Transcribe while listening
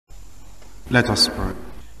Let us pray.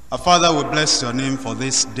 Our Father, we bless your name for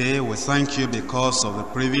this day. We thank you because of the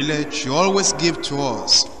privilege you always give to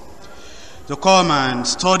us to come and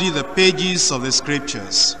study the pages of the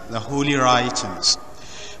scriptures, the holy writings.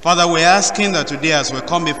 Father, we're asking that today as we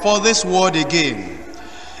come before this word again,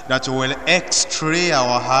 that you will x-ray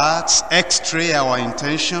our hearts, x-ray our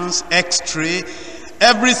intentions, x-ray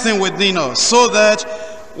everything within us, so that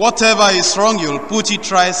whatever is wrong, you'll put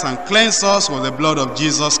it right and cleanse us with the blood of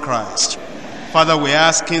Jesus Christ. Father, we're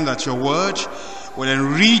asking that your word will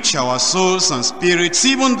enrich our souls and spirits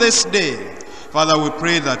even this day. Father, we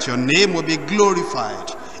pray that your name will be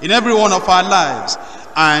glorified in every one of our lives,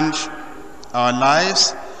 and our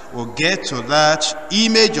lives will get to that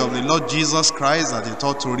image of the Lord Jesus Christ that it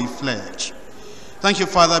ought to reflect. Thank you,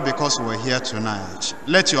 Father, because we're here tonight.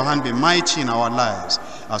 Let your hand be mighty in our lives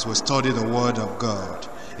as we study the word of God.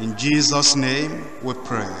 In Jesus' name we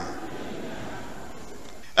pray.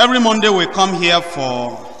 Every Monday we come here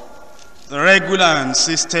for the regular and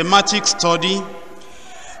systematic study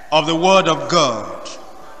of the word of God.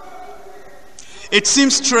 It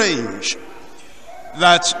seems strange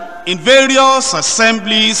that in various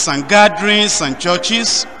assemblies and gatherings and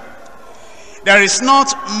churches, there is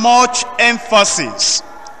not much emphasis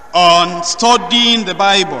on studying the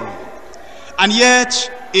Bible, and yet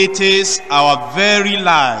it is our very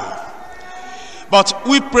life. But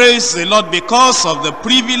we praise the Lord because of the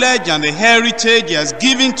privilege and the heritage he has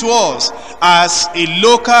given to us as a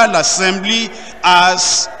local assembly,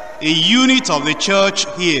 as a unit of the church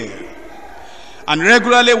here. And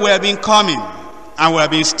regularly we have been coming and we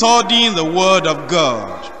have been studying the word of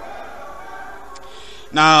God.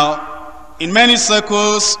 Now, in many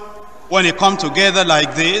circles, when they come together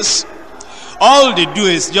like this, all they do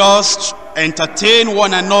is just entertain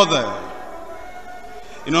one another.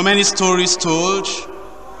 You know, many stories told,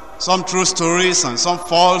 some true stories and some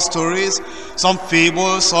false stories, some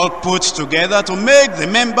fables all put together to make the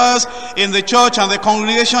members in the church and the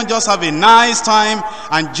congregation just have a nice time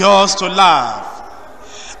and just to laugh.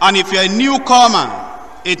 And if you're a newcomer,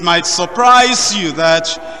 it might surprise you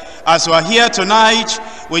that as we are here tonight,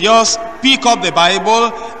 we just pick up the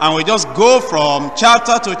Bible and we just go from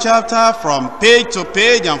chapter to chapter, from page to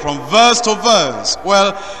page, and from verse to verse.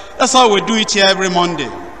 Well, that's how we do it here every Monday.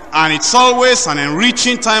 And it's always an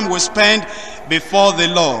enriching time we spend before the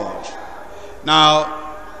Lord.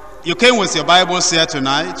 Now, you came with your Bibles here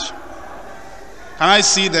tonight. Can I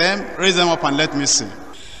see them? Raise them up and let me see.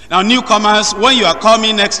 Now, newcomers, when you are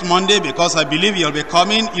coming next Monday, because I believe you'll be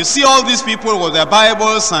coming, you see all these people with their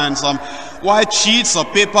Bibles and some white sheets of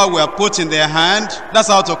paper were put in their hand. That's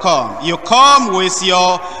how to come. You come with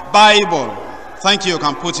your Bible. Thank you. You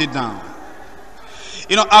can put it down.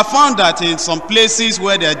 You know, I found that in some places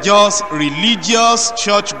where they're just religious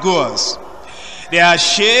churchgoers, they are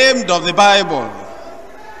ashamed of the Bible.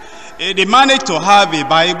 They manage to have a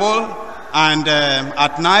Bible, and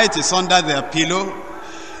at night it's under their pillow.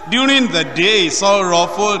 During the day it's all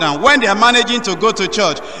ruffled, and when they are managing to go to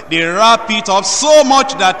church, they wrap it up so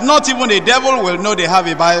much that not even the devil will know they have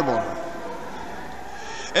a Bible.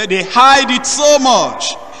 They hide it so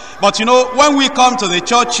much. But you know, when we come to the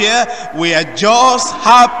church here, we are just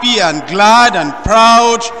happy and glad and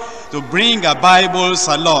proud to bring our Bibles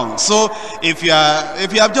along. So if you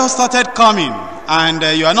have just started coming and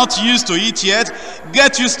you are not used to it yet,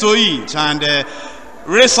 get used to it and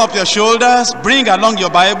raise up your shoulders, bring along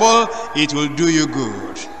your Bible. It will do you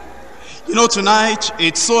good. You know, tonight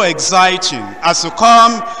it's so exciting as you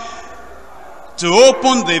come to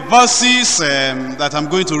open the verses that I'm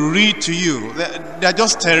going to read to you. They're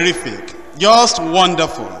just terrific, just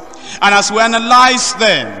wonderful. And as we analyze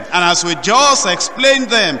them, and as we just explain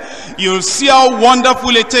them, you'll see how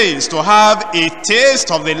wonderful it is to have a taste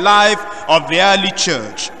of the life of the early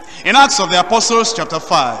church. In Acts of the Apostles chapter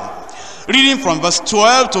 5, reading from verse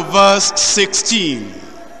 12 to verse 16.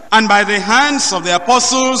 And by the hands of the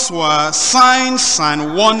apostles were signs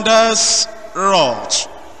and wonders wrought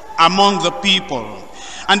among the people,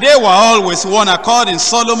 and they were all with one accord in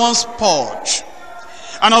Solomon's porch.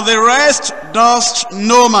 And of the rest durst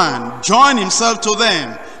no man join himself to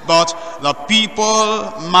them, but the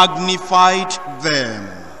people magnified them.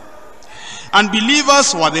 And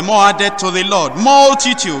believers were the more added to the Lord,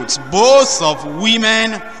 multitudes, both of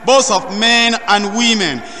men and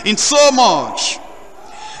women, in so much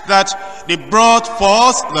that they brought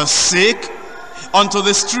forth the sick unto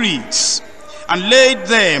the streets, and laid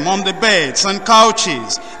them on the beds and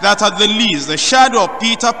couches, that at the least the shadow of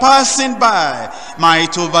Peter passing by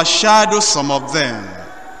might overshadow some of them.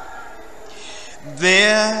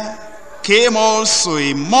 There came also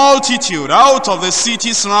a multitude out of the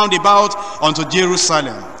cities round about unto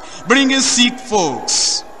Jerusalem, bringing sick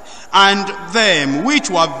folks, and them which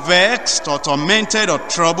were vexed or tormented or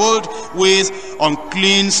troubled with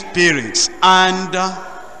unclean spirits, and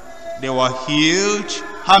they were healed.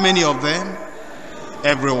 How many of them?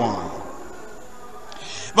 Everyone.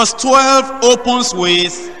 Verse 12 opens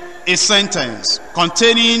with a sentence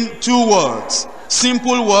containing two words,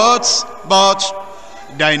 simple words but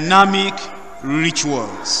dynamic, rich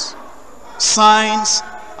words: signs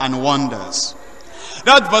and wonders.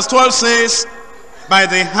 That verse 12 says, by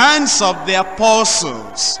the hands of the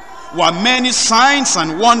apostles were many signs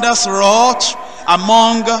and wonders wrought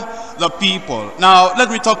among the people. Now, let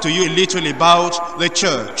me talk to you a little about the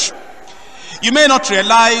church. You may not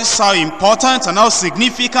realize how important and how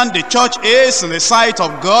significant the church is in the sight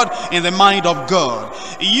of God, in the mind of God.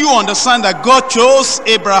 You understand that God chose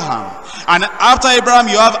Abraham. And after Abraham,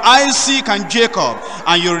 you have Isaac and Jacob.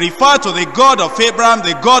 And you refer to the God of Abraham,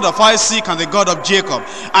 the God of Isaac, and the God of Jacob.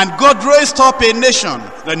 And God raised up a nation.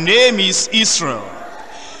 The name is Israel.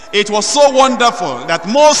 It was so wonderful that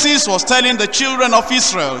Moses was telling the children of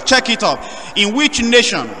Israel, check it up, in which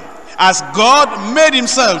nation? As God made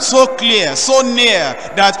himself so clear, so near,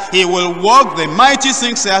 that he will work the mighty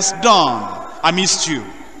things he has done amidst you.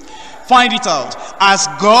 Find it out. As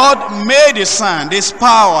God made his hand, his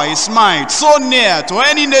power, his might so near to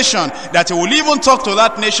any nation that he will even talk to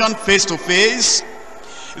that nation face to face,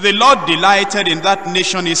 the Lord delighted in that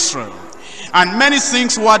nation Israel. And many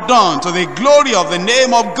things were done to the glory of the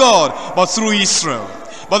name of God, but through Israel.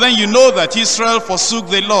 But then you know that Israel forsook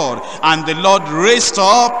the Lord, and the Lord raised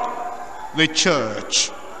up the church,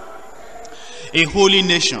 a holy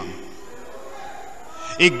nation,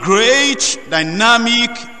 a great dynamic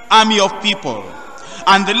army of people.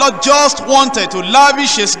 And the Lord just wanted to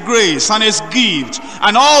lavish his grace and his gift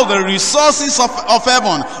and all the resources of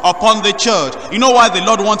heaven upon the church. You know why the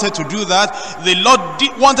Lord wanted to do that? The Lord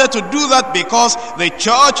wanted to do that because the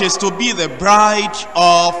church is to be the bride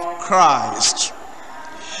of Christ.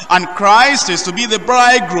 And Christ is to be the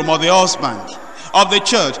bridegroom or the husband of the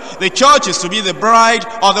church. The church is to be the bride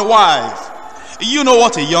or the wife. You know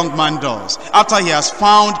what a young man does after he has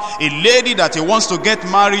found a lady that he wants to get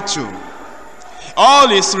married to. All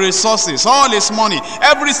his resources, all his money,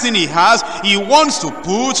 everything he has, he wants to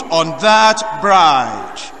put on that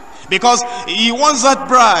bride. Because he wants that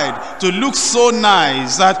bride to look so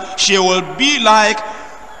nice that she will be like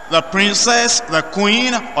the princess, the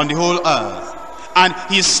queen on the whole earth. And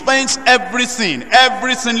he spends everything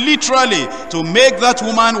literally to make that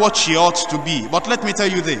woman what she ought to be. But let me tell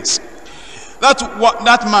you this,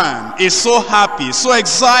 that man is so happy, so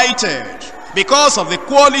excited, because of the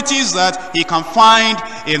qualities that he can find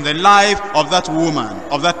in the life of that woman,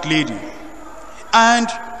 of that lady. And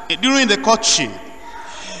during the courtship,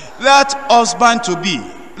 that husband-to-be,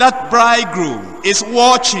 that bridegroom is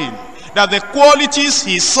watching that the qualities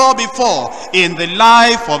he saw before in the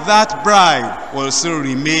life of that bride will still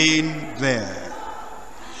remain there.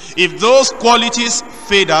 If those qualities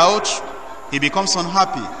fade out, he becomes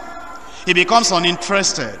unhappy. He becomes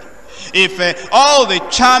uninterested. If all the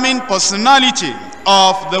charming personality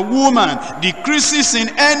of the woman decreases in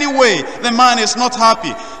any way, the man is not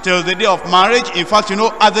happy till the day of marriage. In fact, you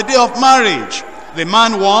know, at the day of marriage, the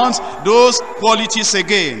man wants those qualities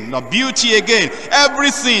again, the beauty again,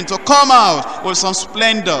 everything to come out with some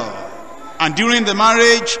splendor. And during the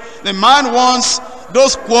marriage, the man wants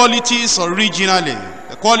those qualities originally.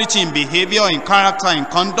 The quality in behavior, in character, in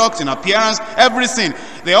conduct, in appearance, everything.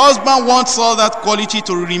 The husband wants all that quality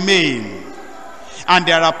to remain. And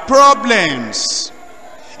there are problems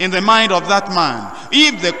in the mind of that man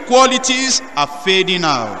if the qualities are fading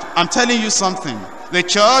out. I'm telling you something. The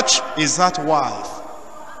church is that wife,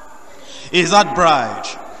 is that bride.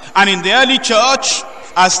 And in the early church,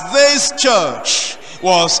 as this church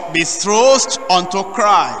was betrothed unto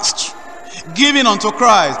Christ, given unto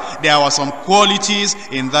Christ, there were some qualities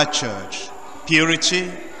in that church. Purity,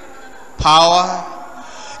 power,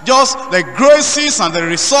 just the graces and the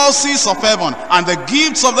resources of heaven and the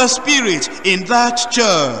gifts of the Spirit in that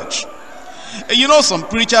church. You know, some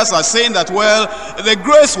preachers are saying that, well, the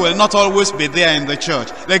grace will not always be there in the church.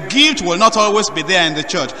 The gift will not always be there in the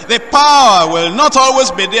church. The power will not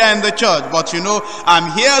always be there in the church. But you know,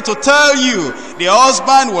 I'm here to tell you, the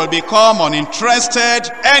husband will become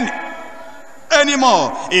uninterested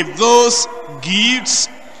anymore if those gifts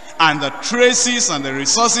and the traces and the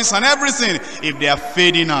resources and everything, if they are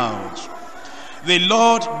fading out. The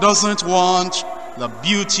Lord doesn't want the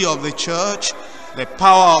beauty of the church, the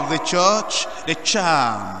power of the church, the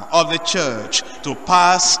charm of the church to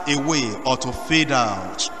pass away or to fade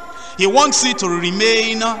out. He wants it to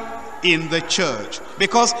remain in the church,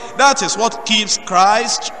 because that is what keeps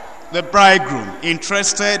Christ the bridegroom,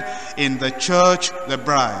 interested in the church, the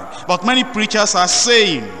bride. But many preachers are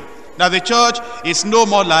saying that the church is no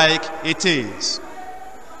more like it is.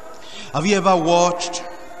 Have you ever watched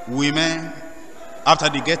women after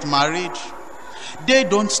they get married? They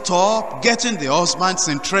don't stop getting the husbands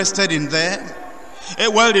interested in them.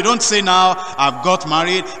 Well, they don't say, now I've got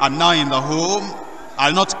married, I'm now in the home,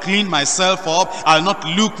 I'll not clean myself up, I'll not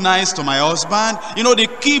look nice to my husband. You know, they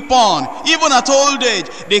keep on, even at old age,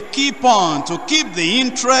 they keep on to keep the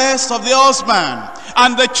interest of the husband.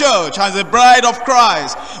 And the church, as the bride of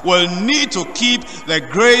Christ, will need to keep the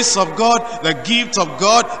grace of God, the gift of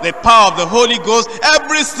God, the power of the Holy Ghost,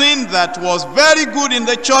 everything that was very good in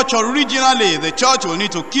the church originally. The church will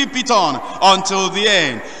need to keep it on until the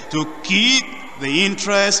end, to keep the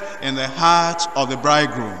interest in the heart of the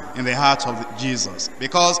bridegroom, in the heart of Jesus.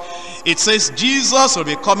 Because it says Jesus will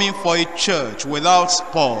be coming for a church without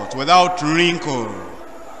spot, without wrinkle.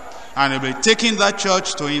 And he'll be taking that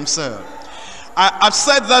church to himself. I've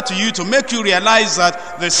said that to you to make you realize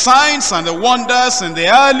that the signs and the wonders in the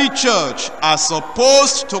early church are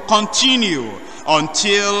supposed to continue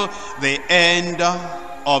until the end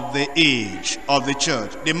of the age of the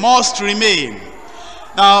church. They must remain.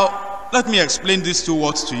 Now, let me explain these two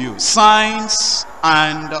words to you. Signs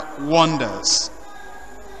and wonders.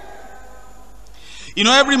 You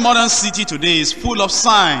know, every modern city today is full of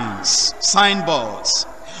signs, signboards.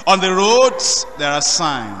 On the roads, there are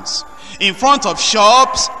signs. In front of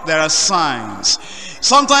shops, there are signs.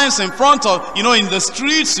 Sometimes in front of, you know, in the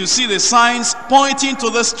streets, you see the signs pointing to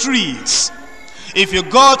the streets. If you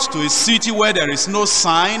got to a city where there is no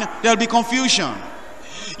sign, there'll be confusion.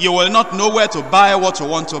 You will not know where to buy what you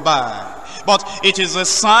want to buy. But it is a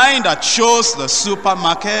sign that shows the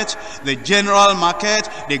supermarket, the general market,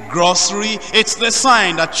 the grocery. It's the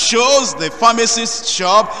sign that shows the pharmacist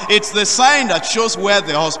shop. It's the sign that shows where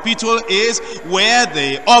the hospital is, where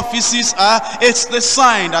the offices are. It's the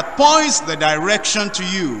sign that points the direction to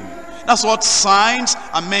you. That's what signs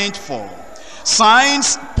are meant for.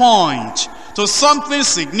 Signs point to something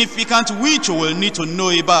significant which you will need to know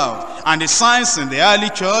about. And the signs in the early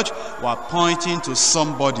church were pointing to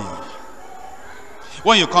somebody.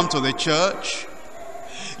 When you come to the church,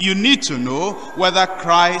 you need to know whether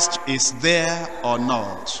Christ is there or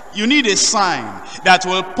not. You need a sign that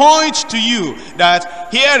will point to you that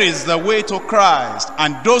here is the way to Christ.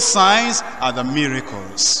 And those signs are the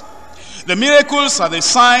miracles. The miracles are the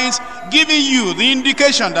signs giving you the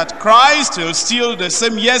indication that Christ is still the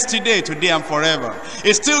same yesterday, today, and forever.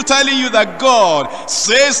 It's still telling you that God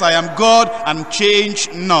says, I am God and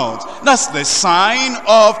change not. That's the sign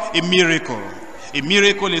of a miracle. A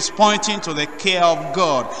miracle is pointing to the care of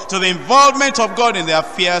God, to the involvement of God in the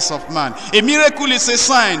affairs of man. A miracle is a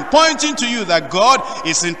sign pointing to you that God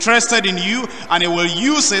is interested in you and he will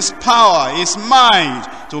use his power, his mind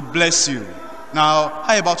to bless you. Now,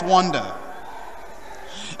 how about wonder?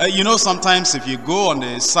 You know, sometimes if you go on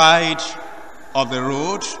the side of the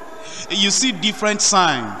road, you see different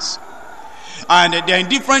signs. And they're in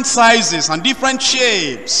different sizes and different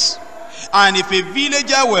shapes. And if a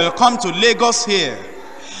villager will come to Lagos here,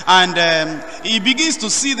 and he begins to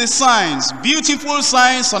see the signs, beautiful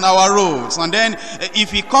signs on our roads, and then if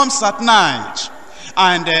he comes at night,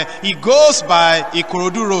 and he goes by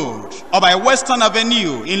Ikorodu Road, or by Western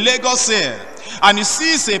Avenue in Lagos here, and he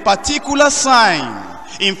sees a particular sign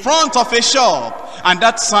in front of a shop, and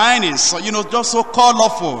that sign is, you know, just so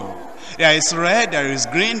colorful. There is red, there is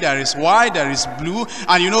green, there is white, there is blue.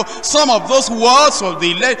 And you know, some of those words with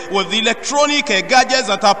the electronic gadgets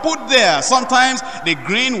that are put there, sometimes the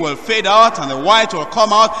green will fade out and the white will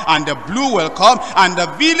come out and the blue will come. And the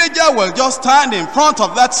villager will just stand in front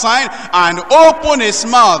of that sign and open his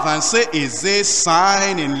mouth and say, is this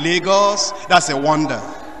sign in Lagos? That's a wonder.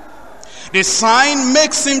 The sign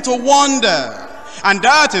makes him to wonder. And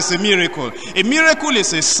that is a miracle. A miracle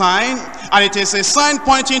is a sign, and it is a sign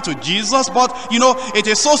pointing to Jesus, but you know, it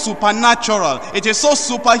is so supernatural, it is so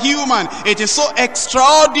superhuman, it is so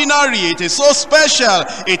extraordinary, it is so special,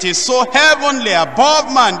 it is so heavenly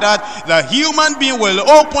above man that the human being will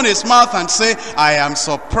open his mouth and say, I am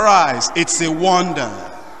surprised. It's a wonder.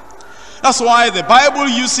 That's why the Bible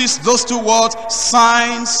uses those two words,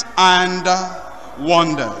 signs and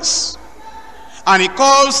wonders. And he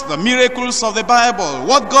calls the miracles of the Bible,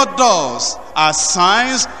 what God does, as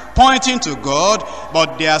signs pointing to God,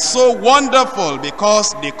 but they are so wonderful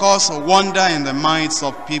because they cause wonder in the minds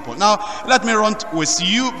of people. Now, let me run with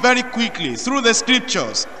you very quickly through the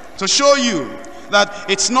scriptures to show you that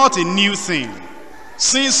it's not a new thing.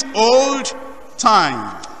 Since old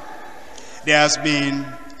time, there has been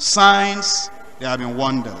signs, There have been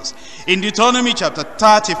wonders. In Deuteronomy chapter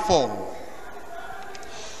 34,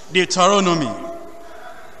 Deuteronomy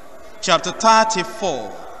chapter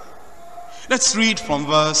 34, let's read from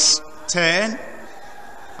verse 10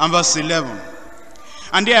 and verse 11.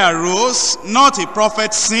 And there arose not a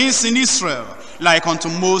prophet since in Israel like unto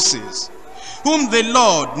Moses, whom the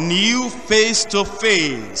Lord knew face to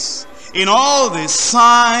face, in all the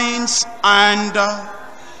signs and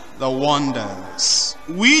the wonders,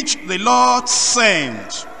 which the Lord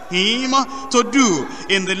sent him to do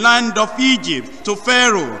in the land of Egypt, to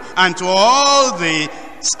Pharaoh, and to all his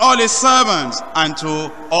servants, and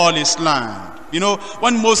to all his land. You know,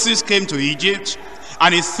 when Moses came to Egypt,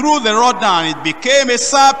 and he threw the rod down, it became a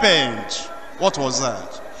serpent. What was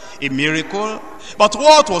that? A miracle? But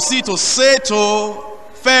what was he to say to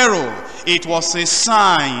Pharaoh? It was a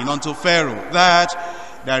sign unto Pharaoh that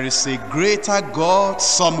there is a greater God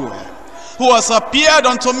somewhere, who has appeared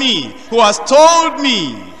unto me, who has told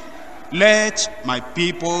me, let my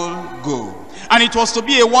people go. And it was to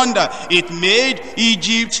be a wonder. It made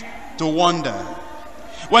Egypt to wonder.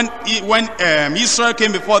 When Israel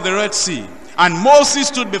came before the Red Sea, and Moses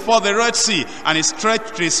stood before the Red Sea, and he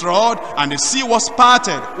stretched his rod, and the sea was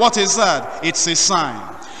parted. What is that? It's a sign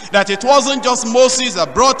that it wasn't just Moses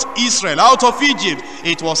that brought Israel out of Egypt.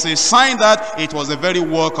 It was a sign that it was the very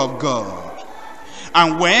work of God.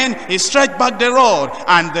 And when he stretched back the rod,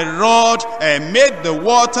 and the rod made the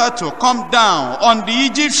water to come down on the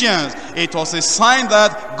Egyptians, it was a sign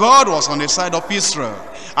that God was on the side of Israel.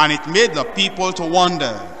 And it made the people to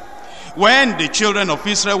wonder. When the children of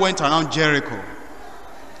Israel went around Jericho,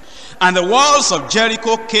 and the walls of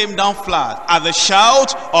Jericho came down flat at the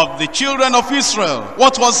shout of the children of Israel.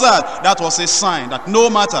 What was that? That was a sign that no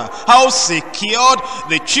matter how secured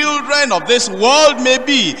the children of this world may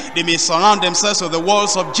be, they may surround themselves with the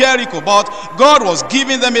walls of Jericho, but God was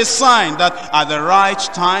giving them a sign that at the right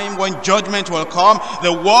time, when judgment will come,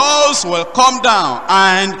 the walls will come down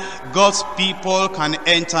and God's people can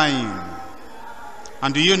enter in.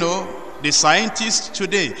 And do you know, the scientist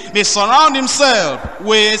today may surround himself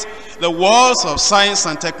with the walls of science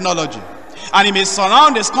and technology, and he may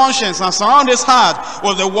surround his conscience and surround his heart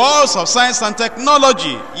with the walls of science and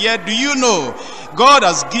technology. Yet do you know, God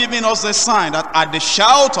has given us a sign that at the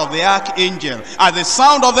shout of the archangel, at the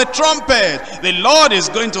sound of the trumpet, the Lord is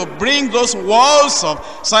going to bring those walls of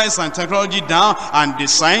science and technology down, and the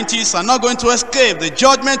scientists are not going to escape the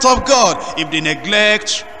judgment of God if they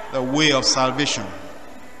neglect the way of salvation.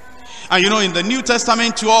 And you know, in the New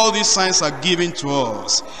Testament too, all these signs are given to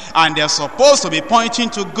us. And they are supposed to be pointing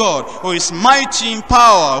to God, who is mighty in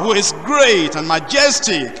power, who is great and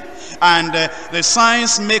majestic. And the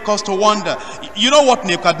signs make us to wonder. You know what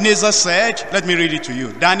Nebuchadnezzar said? Let me read it to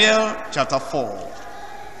you. Daniel chapter 4.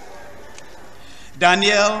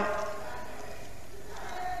 Daniel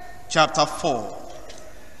chapter 4.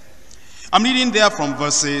 I'm reading there from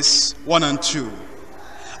verses 1 and 2.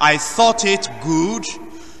 I thought it good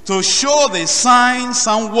to show the signs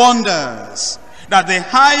and wonders that the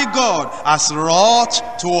high God has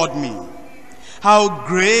wrought toward me. How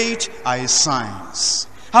great are his signs,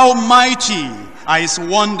 how mighty are his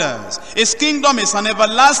wonders. His kingdom is an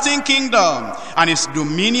everlasting kingdom, and his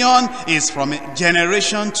dominion is from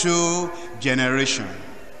generation to generation.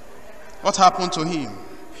 What happened to him?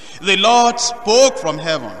 The Lord spoke from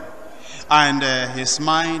heaven, and his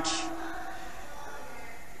mind.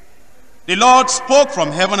 The Lord spoke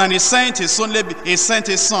from heaven, and he sent his son.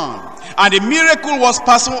 And the miracle was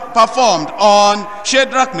performed on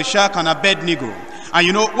Shadrach, Meshach, and Abednego. And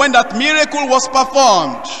you know, when that miracle was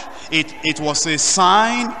performed, it was a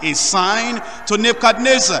sign to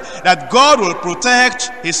Nebuchadnezzar that God will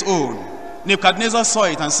protect his own. Nebuchadnezzar saw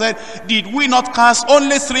it and said, did we not cast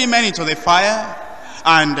only 3 men into the fire?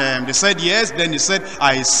 And they said, yes. Then he said,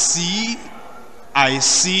 I see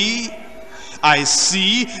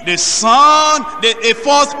the son, a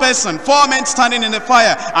fourth person, 4 men standing in the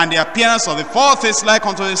fire, and the appearance of the fourth is like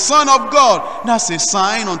unto the Son of God. That's a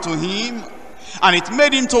sign unto him. And it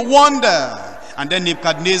made him to wonder. And then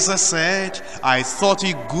Nebuchadnezzar said, I thought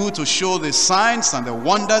it good to show the signs and the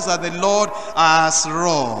wonders that the Lord has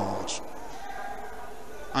wrought.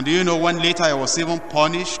 And do you know, when later I was even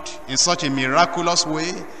punished in such a miraculous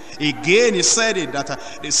way, again he said it, that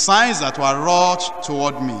the signs that were wrought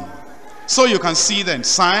toward me. So you can see then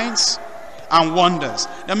signs and wonders,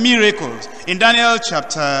 the miracles. In Daniel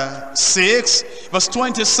chapter 6, verse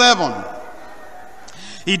 27,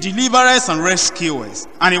 he delivereth and rescueth,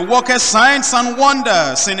 and he worketh signs and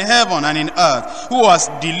wonders in heaven and in earth, who has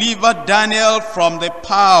delivered Daniel from the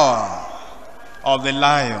power of the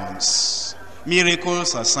lions.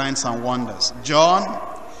 Miracles are signs and wonders. John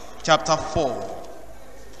chapter 4.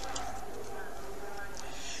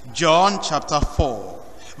 John chapter 4,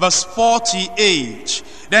 verse 48.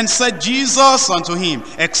 Then said Jesus unto him,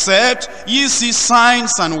 except ye see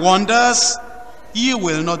signs and wonders, ye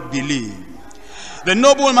will not believe. The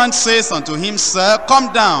nobleman says unto him, Sir,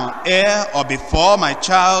 come down ere or before my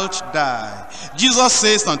child die. Jesus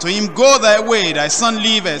says unto him, Go thy way, thy son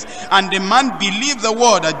liveth. And the man believed the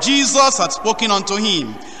word that Jesus had spoken unto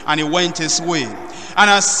him, and he went his way. And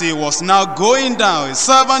as he was now going down, his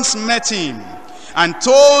servants met him, and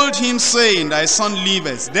told him, saying, Thy son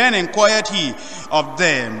liveth. Then inquired he of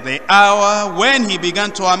them the hour when he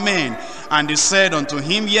began to amend. And they said unto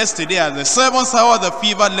him, Yesterday at the 7th hour the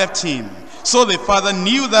fever left him. So the father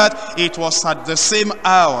knew that it was at the same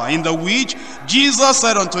hour in the which Jesus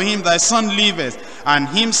said unto him, Thy son liveth. And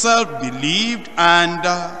himself believed, and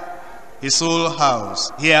his whole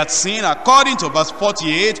house. He had seen, according to verse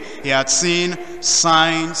 48, he had seen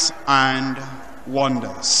signs and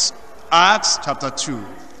wonders. Acts chapter 2.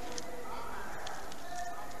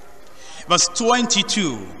 Verse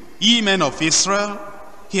 22. Ye men of Israel,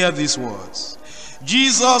 hear these words.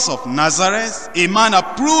 Jesus of Nazareth, a man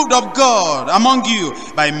approved of God among you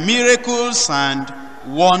by miracles and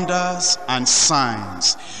wonders and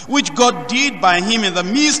signs, which God did by him in the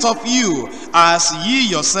midst of you, as ye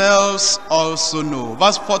yourselves also know.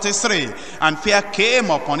 Verse 43. And fear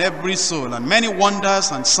came upon every soul, and many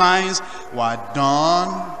wonders and signs were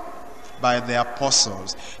done by the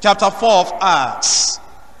apostles. Chapter 4 of Acts,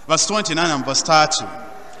 verse 29 and verse 30.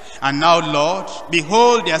 And now, Lord,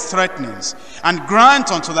 behold their threatenings, and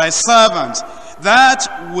grant unto thy servants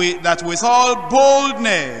that with all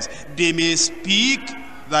boldness they may speak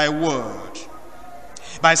thy word,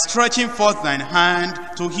 by stretching forth thine hand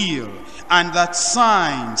to heal, and that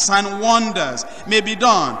signs and wonders may be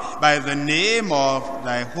done by the name of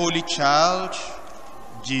thy holy child,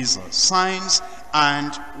 Jesus. Signs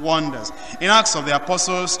and wonders. In Acts of the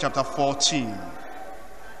Apostles, chapter 14.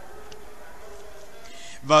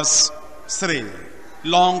 Verse 3.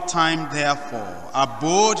 Long time therefore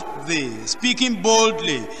abode they, speaking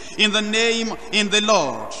boldly in the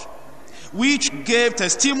Lord, which gave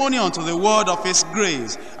testimony unto the word of his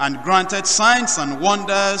grace, and granted signs and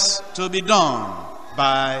wonders to be done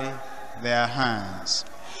by their hands.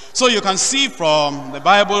 So you can see from the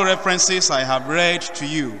Bible references I have read to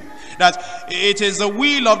you that it is the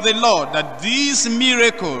will of the Lord that these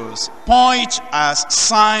miracles point as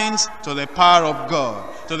signs to the power of God,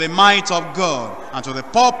 to the might of God, and to the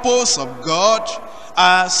purpose of God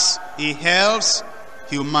as he helps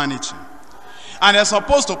humanity. And they're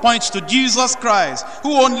supposed to point to Jesus Christ,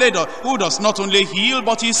 who does not only heal,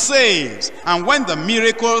 but he saves. And when the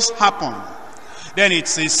miracles happen, then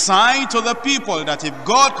it's a sign to the people that if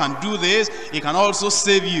God can do this, he can also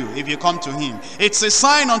save you if you come to him. It's a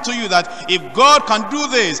sign unto you that if God can do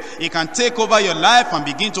this, he can take over your life and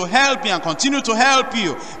begin to help you and continue to help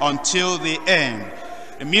you until the end.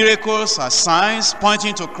 The miracles are signs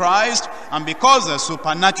pointing to Christ, and because they're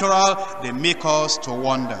supernatural, they make us to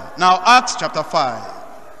wonder. Now, Acts chapter 5.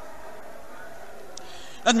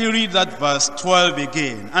 Let me read that verse 12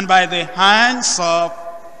 again. And by the hands of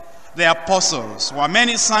the apostles were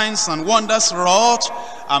many signs and wonders wrought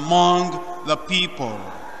among the people.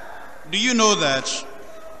 Do you know that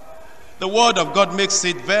the word of God makes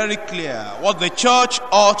it very clear what the church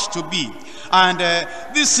ought to be? And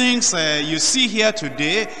these things you see here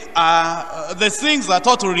today are the things that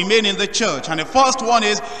ought to remain in the church. And the first one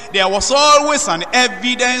is, there was always an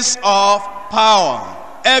evidence of power.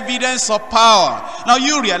 Evidence of power. Now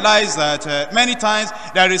you realize that many times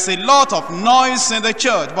there is a lot of noise in the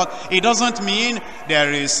church, but it doesn't mean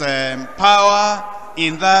there is power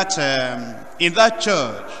in that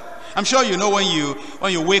church. I'm sure you know when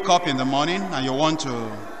you wake up in the morning and you want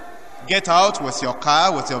to get out with your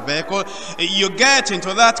car, with your vehicle, you get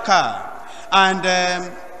into that car, and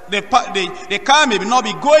the car may not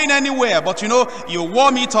be going anywhere, but you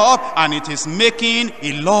warm it up and it is making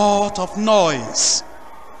a lot of noise.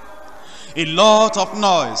 A lot of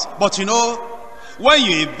noise. But when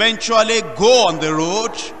you eventually go on the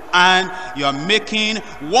road and you are making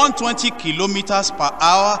 120 kilometers per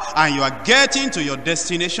hour and you are getting to your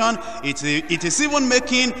destination, it is even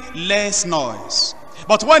making less noise.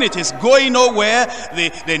 But when it is going nowhere,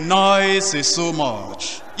 the noise is so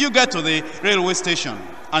much. You get to the railway station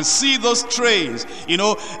and see those trains,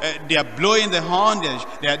 they are blowing the horn,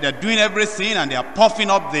 they're doing everything, and they are puffing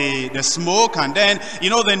up the smoke, and then,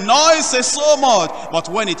 the noise is so much. But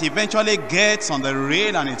when it eventually gets on the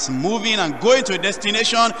rail and it's moving and going to a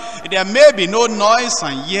destination, there may be no noise,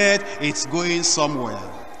 and yet it's going somewhere.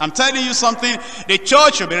 I'm telling you something, the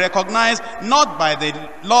church should be recognized not by the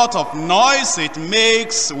lot of noise it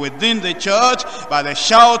makes within the church, by the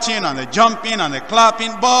shouting and the jumping and the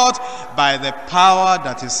clapping, but by the power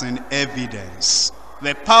that is in evidence.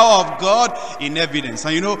 The power of God in evidence.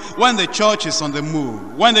 And you know, when the church is on the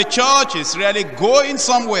move, when the church is really going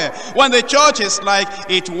somewhere, when the church is like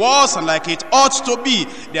it was and like it ought to be,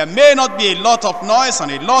 there may not be a lot of noise and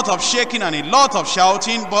a lot of shaking and a lot of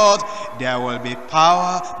shouting, but there will be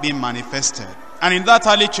power being manifested. And in that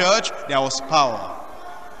early church, there was power.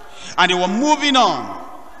 And they were moving on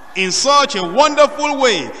in such a wonderful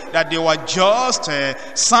way that they were just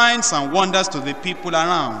signs and wonders to the people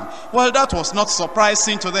around. Well, that was not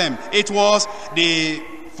surprising to them. It was the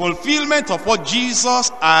fulfillment of what Jesus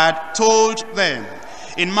had told them.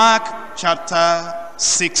 In Mark chapter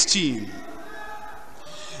 16,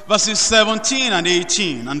 verses 17 and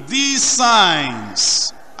 18, and these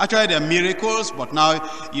signs, actually they're miracles, but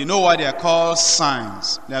now you know why they're called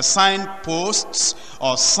signs. They're signposts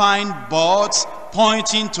or signboards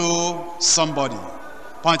pointing to somebody,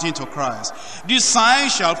 pointing to Christ. These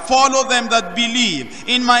signs shall follow them that believe.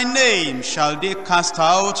 In my name shall they cast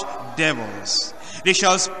out devils. They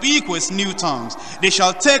shall speak with new tongues. They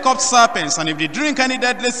shall take up serpents, and if they drink any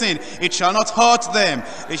deadly thing, it shall not hurt them.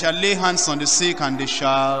 They shall lay hands on the sick, and they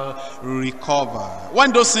shall recover.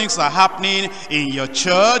 When those things are happening in your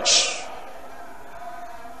church,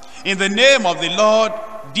 in the name of the Lord,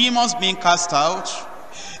 demons being cast out,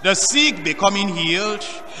 the sick becoming healed,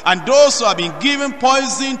 and those who have been given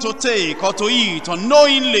poison to take or to eat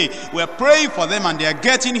unknowingly, we're praying for them and they are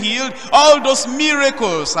getting healed. All those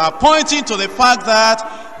miracles are pointing to the fact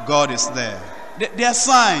that God is there. They are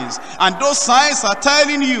signs, and those signs are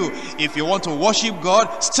telling you, if you want to worship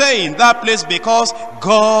God, stay in that place, because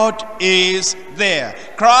God is there.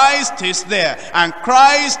 Christ is there, and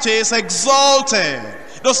Christ is exalted.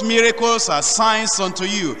 Those miracles are signs unto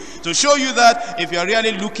you, to show you that if you're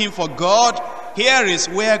really looking for God, here is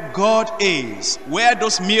where God is, where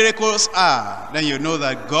those miracles are. Then you know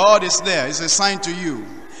that God is there. It's a sign to you.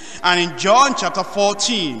 And in John chapter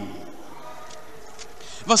 14,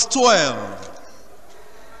 verse 12,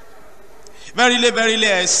 verily, verily,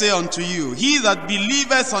 I say unto you, he that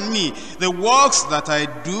believeth on me, the works that I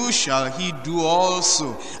do shall he do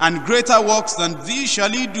also, and greater works than these shall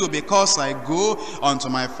he do, because I go unto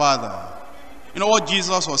my Father. You know what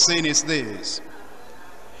Jesus was saying is this: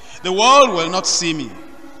 the world will not see me,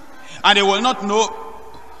 and they will not know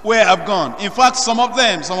where I've gone. In fact, some of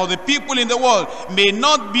the people in the world may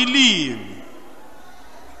not believe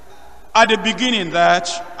at the beginning that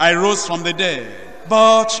I rose from the dead.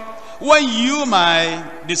 But when you, my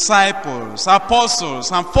disciples,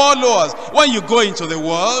 apostles, and followers, when you go into the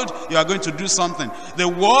world, you are going to do something. The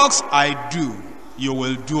works I do, you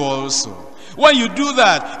will do also. When you do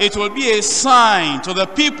that, it will be a sign to the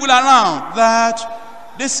people around that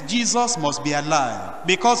this Jesus must be alive,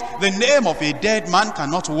 because the name of a dead man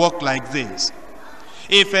cannot work like this.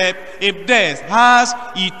 If death has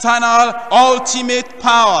eternal, ultimate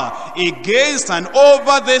power against and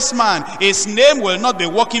over this man, his name will not be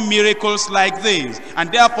working miracles like this.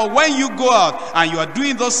 And therefore, when you go out and you are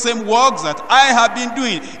doing those same works that I have been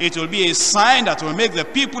doing, it will be a sign that will make the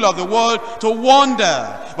people of the world to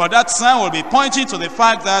wonder. But that sign will be pointing to the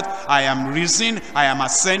fact that I am risen, I am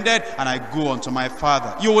ascended, and I go unto my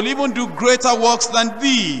Father. You will even do greater works than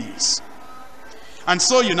these. And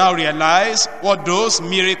so you now realize what those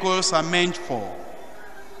miracles are meant for.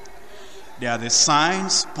 They are the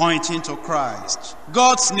signs pointing to Christ.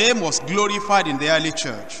 God's name was glorified in the early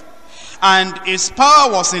church, and his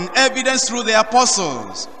power was in evidence through the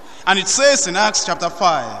apostles. And it says in Acts chapter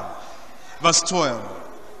 5, verse 12,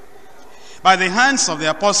 by the hands of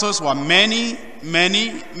the apostles were many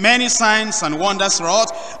signs and wonders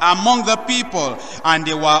wrought among the people, and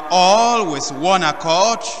they were all with one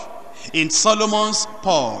accord in Solomon's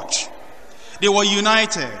porch. They were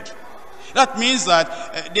united. That means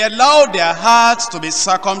that they allowed their hearts to be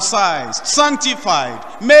circumcised,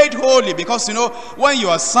 sanctified, made holy. Because you know, when you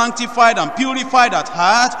are sanctified and purified at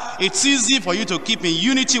heart, it's easy for you to keep in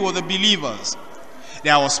unity with the believers.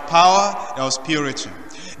 There was power, there was purity.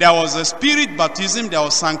 There was a spirit baptism, there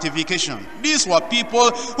was sanctification. These were people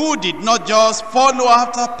who did not just follow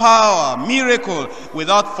after power, miracle,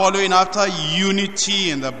 without following after unity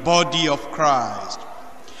in the body of Christ.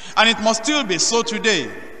 And it must still be so today,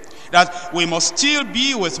 that we must still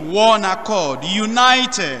be with one accord,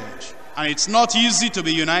 united. And it's not easy to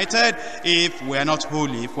be united if we are not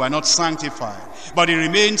holy, if we are not sanctified. But they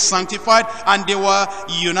remained sanctified and they were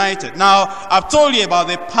united. Now, I've told you about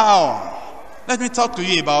the power. Let me talk to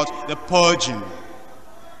you about the purging.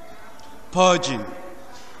 Purging.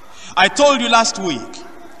 I told you last week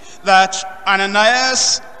that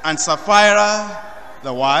Ananias and Sapphira,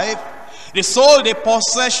 the wife, they sold a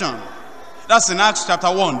possession. That's in Acts chapter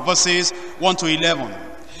 1, verses 1 to 11.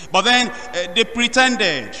 But then they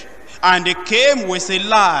pretended, and they came with a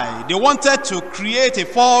lie. They wanted to create a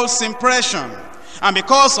false impression. And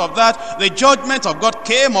because of that, the judgment of God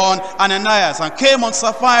came on Ananias and came on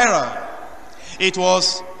Sapphira. It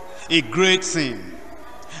was a great sin.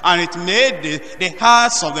 And it made the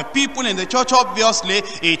hearts of the people in the church, obviously,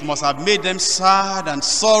 it must have made them sad and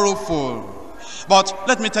sorrowful. But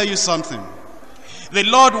let me tell you something. The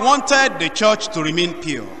Lord wanted the church to remain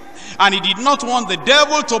pure. And he did not want the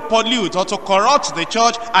devil to pollute or to corrupt the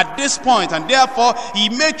church at this point. And therefore, he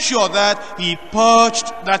made sure that he purged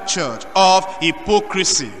that church of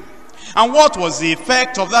hypocrisy. And what was the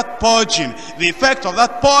effect of that purging? The effect of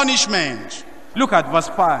that punishment? Look at verse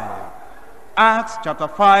 5. Acts chapter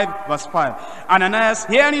 5, verse 5. Ananias,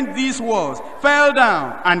 hearing these words, fell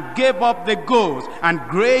down and gave up the ghost, and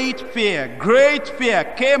great fear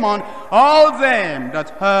came on all them that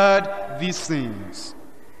heard these things.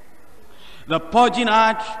 The purging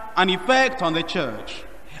had an effect on the church,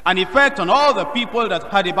 an effect on all the people that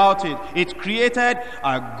heard about it. It created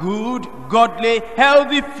a good, godly,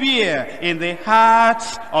 healthy fear in the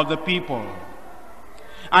hearts of the people.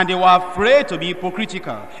 And they were afraid to be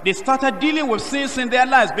hypocritical. They started dealing with sins in their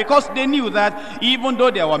lives because they knew that even though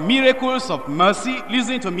there were miracles of mercy,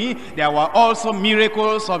 listen to me, there were also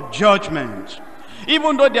miracles of judgment.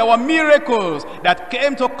 Even though there were miracles that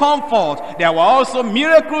came to comfort, there were also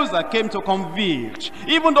miracles that came to convict.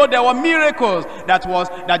 Even though there were miracles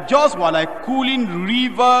that just were like cooling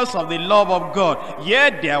rivers of the love of God,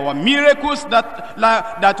 yet there were miracles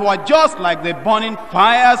that were just like the burning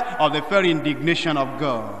fires of the very indignation of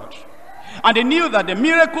God. And they knew that the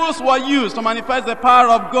miracles were used to manifest the power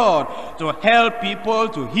of God, to help people,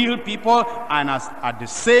 to heal people, and at the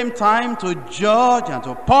same time to judge and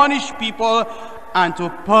to punish people and to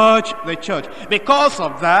purge the church. Because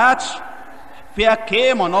of that, fear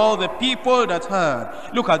came on all the people that heard.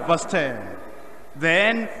 Look at verse 10.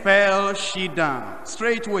 Then fell she down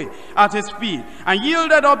straightway at his feet, and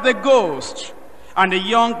yielded up the ghost. And the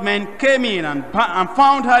young men came in and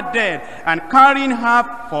found her dead, and carrying her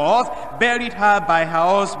forth, buried her by her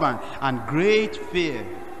husband. And great fear,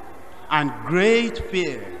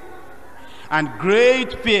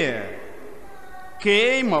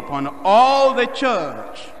 came upon all the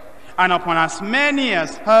church, and upon as many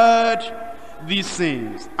as heard these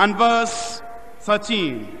things. And verse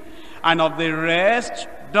 13, and of the rest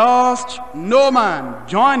durst no man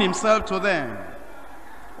join himself to them.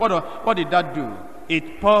 What did that do?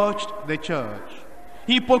 It purged the church.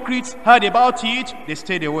 Hypocrites heard about it, they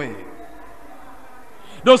stayed away.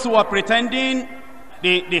 Those who were pretending,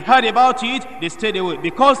 they heard about it, they stayed away,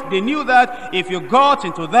 because they knew that if you got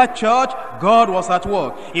into that church, God was at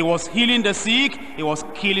work. He was healing the sick, he was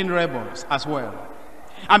killing rebels as well.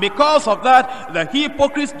 And because of that, the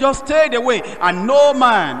hypocrites just stayed away, and no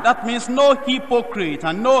man, that means no hypocrite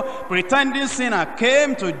and no pretending sinner,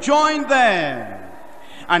 came to join them.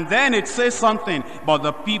 And then it says something, but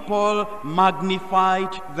the people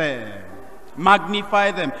magnified them.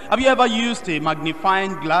 Magnify them. Have you ever used a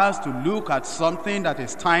magnifying glass to look at something that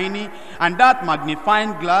is tiny? And that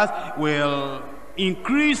magnifying glass will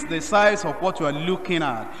increase the size of what you are looking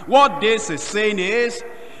at. What this is saying is,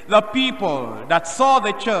 the people that saw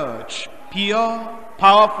the church pure,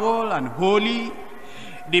 powerful, and holy,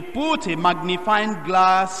 they put a magnifying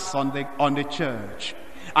glass on the church.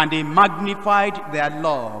 And they magnified their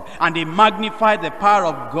love, and they magnified the power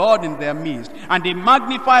of God in their midst, and they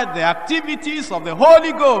magnified the activities of the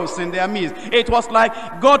Holy Ghost in their midst. It was like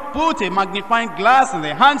God put a magnifying glass in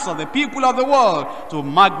the hands of the people of the world to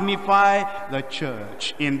magnify the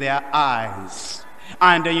church in their eyes.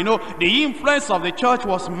 And the influence of the church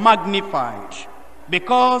was magnified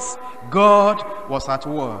because God was at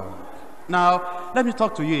work. Now, let me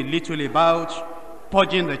talk to you a little about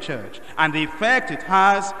purging the church and the effect it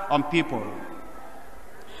has on people.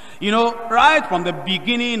 Right from the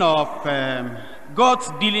beginning of God's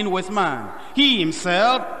dealing with man, he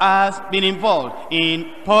himself has been involved in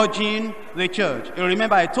purging the church. You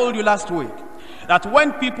remember I told you last week that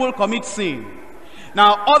when people commit sin,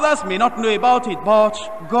 now others may not know about it, but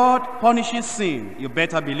God punishes sin. You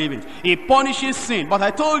better believe it. He punishes sin. But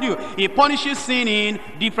I told you, he punishes sin in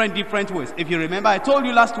different ways. If you remember, I told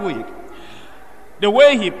you last week, the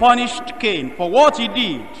way he punished Cain for what he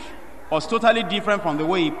did was totally different from the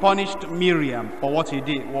way he punished Miriam for what he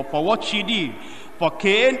did, or for what she did. For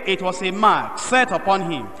Cain, it was a mark set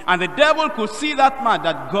upon him. And the devil could see that mark,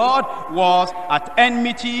 that God was at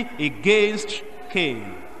enmity against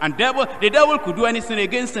Cain. And the devil could do anything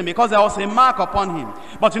against him because there was a mark upon him.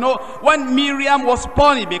 But you know, when Miriam was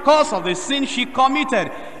punished because of the sin she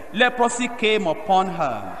committed, leprosy came upon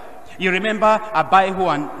her. You remember Abihu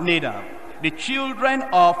and Nadab, the children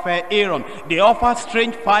of Aaron. They offered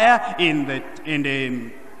strange fire in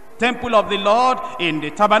the temple of the Lord, in the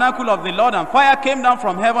tabernacle of the Lord, and fire came down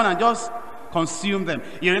from heaven and just consumed them.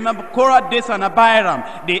 You remember Korah, Dathan, and Abiram.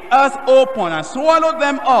 The earth opened and swallowed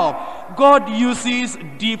them up. God uses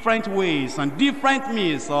different ways and different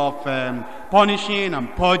means of punishing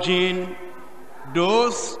and purging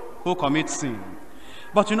those who commit sin.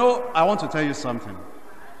 But you know, I want to tell you something.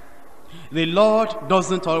 The Lord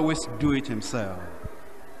doesn't always do it himself.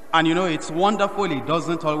 And you know, it's wonderful he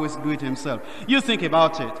doesn't always do it himself. You think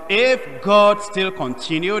about it. If God still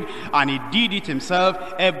continued and he did it himself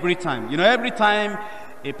every time. You know, every time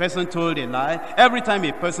a person told a lie, every time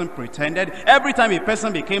a person pretended, every time a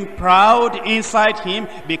person became proud inside him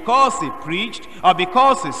because he preached, or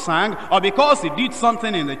because he sang, or because he did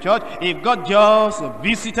something in the church, if God just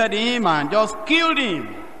visited him and just killed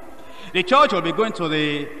him, the church will be going to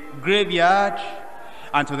the graveyard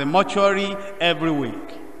and to the mortuary every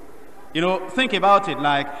week. You know, think about it,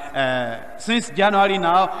 like since January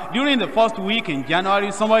now, during the first week in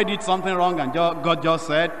January, somebody did something wrong and God just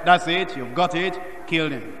said, that's it, you've got it,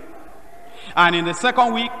 killed him. And in the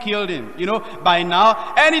second week, killed him. You know, by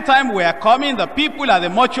now, anytime we are coming, the people at the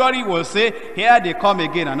mortuary will say, here they come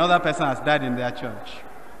again, another person has died in their church.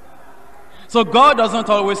 So God doesn't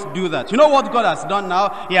always do that. You know what God has done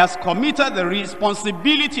now? He has committed the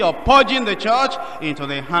responsibility of purging the church into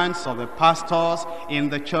the hands of the pastors in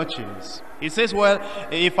the churches. He says, well,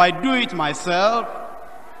 if I do it myself,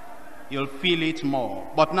 you'll feel it more.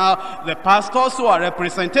 But now, the pastors who are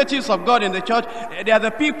representatives of God in the church, they are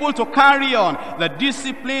the people to carry on the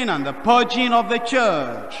discipline and the purging of the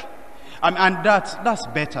church. And that's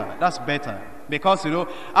better. That's better. Because, you know,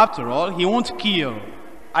 after all, he won't kill.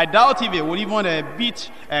 I doubt if he will even beat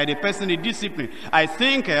the person in discipline. I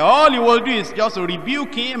think all he will do is just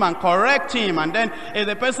rebuke him and correct him. And then if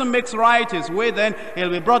the person makes right his way, then he'll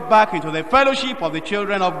be brought back into the fellowship of the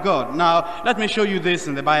children of God. Now, let me show you this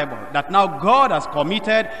in the Bible. That now God has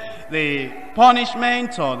committed the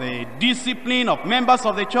punishment or the discipline of members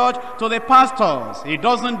of the church to the pastors. He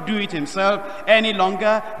doesn't do it himself any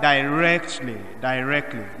longer directly.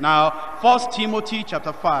 Now, 1 Timothy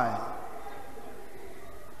chapter 5.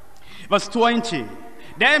 Verse 20,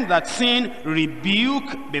 them that sin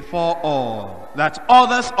rebuke before all, that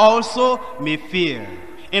others also may fear.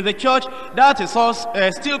 In the church, that is also,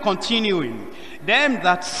 still continuing. Them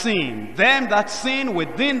that sin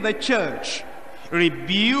within the church,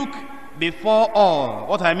 rebuke before all.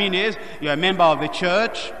 What I mean is, you're a member of the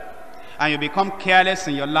church, and you become careless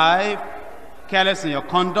in your life, careless in your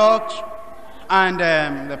conduct, and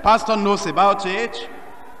the pastor knows about it.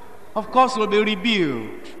 Of course, you'll be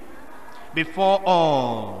rebuked before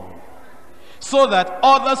all, so that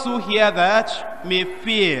others who hear that may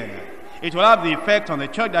fear. It will have the effect on the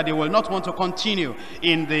church that they will not want to continue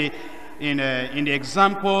in the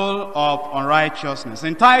example of unrighteousness.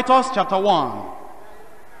 In Titus chapter 1,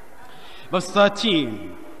 verse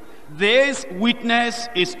 13, this witness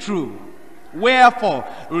is true. Wherefore,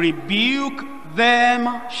 rebuke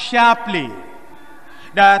them sharply,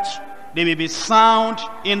 that they may be sound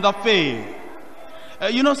in the faith.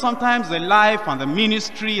 You know, sometimes the life and the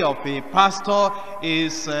ministry of a pastor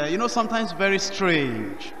is, you know, sometimes very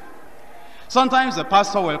strange. Sometimes the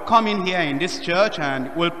pastor will come in here in this church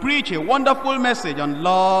and will preach a wonderful message on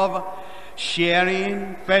love,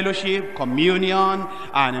 sharing, fellowship, communion,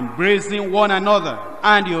 and embracing one another.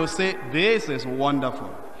 And you'll say, this is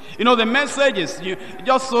wonderful. You know, the message is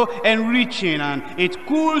just so enriching, and it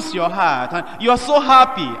cools your heart, and you are so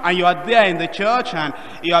happy, and you are there in the church, and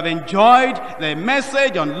you have enjoyed the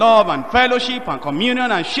message on love and fellowship and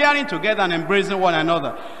communion and sharing together and embracing one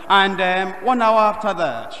another. And 1 hour after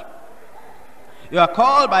that, you are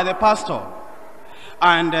called by the pastor,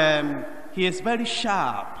 and he is very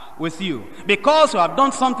sharp with you because you have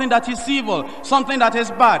done something that is evil, something that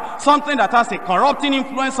is bad, something that has a corrupting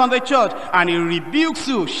influence on the church, and he rebukes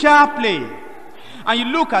you sharply. And you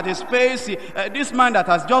look at his face, this man that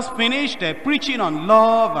has just finished preaching on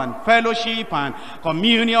love and fellowship and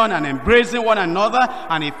communion and embracing one another,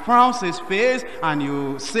 and he frowns his face, and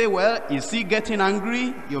you say, well, is he getting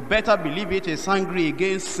angry? You better believe it is angry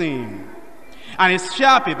against sin. And he's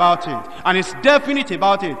sharp about it, and he's definite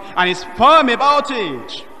about it, and he's firm about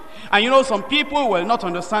it. And you know, some people will not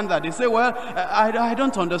understand that. They say, well, I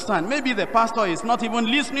don't understand. Maybe the pastor is not even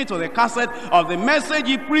listening to the cassette of the message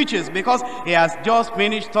he preaches, because he has just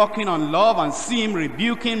finished talking on love and see him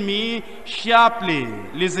rebuking me sharply.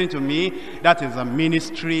 Listen to me, that is a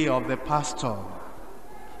ministry of the pastor.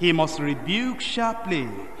 He must rebuke sharply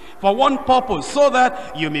for one purpose, so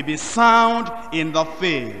that you may be sound in the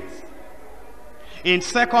faith. In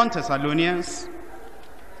 2 Thessalonians,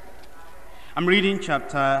 I'm reading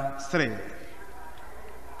chapter 3,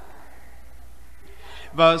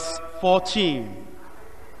 verse 14.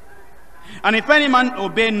 And if any man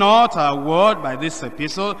obey not our word by this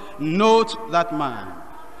epistle, note that man,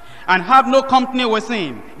 and have no company with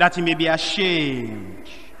him, that he may be ashamed.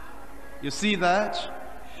 You see that?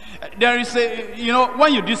 There is a, you know,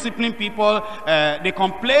 when you discipline people, the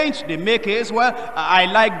complaint they make is, well, I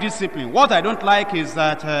like discipline. What I don't like is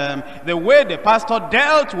that the way the pastor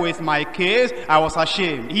dealt with my case, I was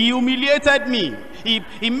ashamed. He humiliated me.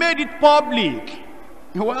 He made it public.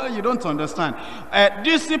 Well, you don't understand.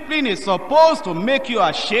 Discipline is supposed to make you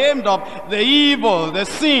ashamed of the evil, the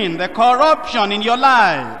sin, the corruption in your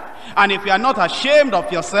life. And if you are not ashamed of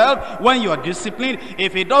yourself when you are disciplined,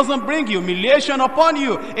 if it doesn't bring humiliation upon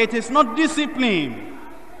you, it is not discipline.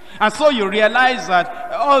 And so you realize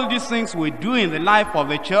that all these things we do in the life of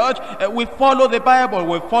the church, we follow the Bible,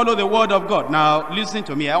 we follow the Word of God. Now, listen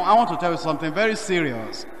to me. I want to tell you something very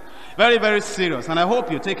serious. Very, very serious. And I hope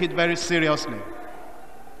you take it very seriously.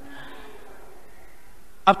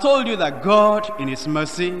 I've told you that God, in His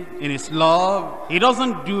mercy, in His love, He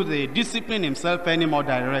doesn't do the discipline Himself anymore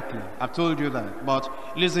directly. I've told you that. But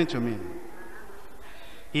listen to me.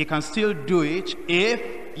 He can still do it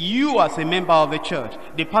if you, as a member of the church,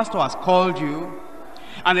 the pastor has called you,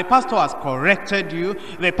 and the pastor has corrected you,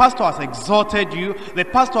 the pastor has exhorted you, the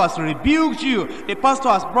pastor has rebuked you, the pastor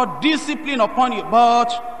has brought discipline upon you,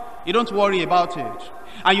 but you don't worry about it.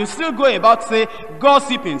 And you still go about, say,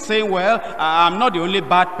 gossiping, saying, well, I'm not the only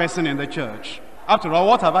bad person in the church. After all,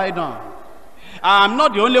 what have I done? I'm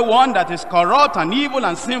not the only one that is corrupt and evil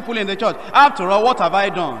and sinful in the church. After all, what have I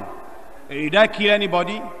done? Did I kill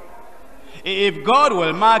anybody? If God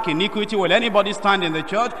will mark iniquity, will anybody stand in the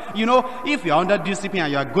church? You know, if you're under discipline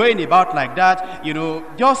and you're going about like that, you know,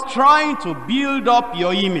 just trying to build up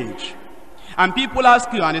your image. And people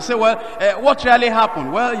ask you, and they say, well, what really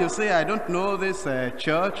happened? Well, you say, I don't know this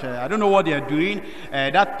church. I don't know what they are doing.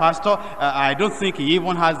 That pastor, I don't think he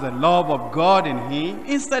even has the love of God in him.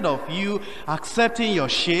 Instead of you accepting your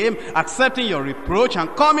shame, accepting your reproach,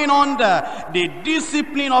 and coming under the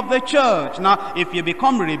discipline of the church. Now, if you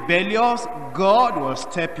become rebellious, God will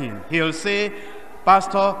step in. He'll say,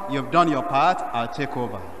 Pastor, you've done your part, I'll take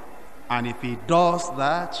over. And if he does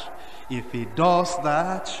that,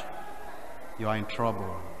 you are in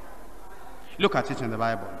trouble. Look at it in the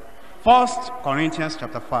Bible. 1 Corinthians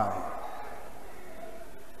chapter 5.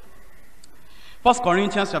 1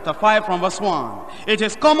 Corinthians chapter 5 from verse 1. It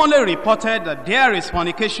is commonly reported that there is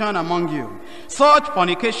fornication among you, such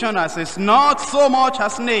fornication as is not so much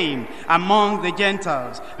as named among the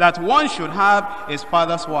Gentiles, that one should have his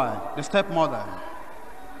father's wife, the stepmother.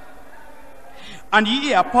 And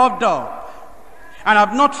ye are puffed up, and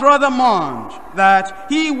have not rather mourned, that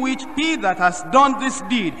he that has done this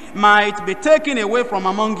deed might be taken away from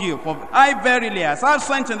among you. For I verily, as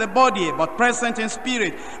absent in the body, but present in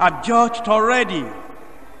spirit, have judged already,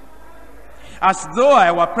 as though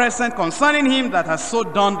I were present concerning him that has so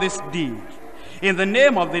done this deed. In the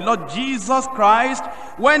name of the Lord Jesus Christ,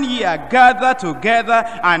 when ye are gathered together,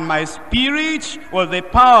 and my spirit with the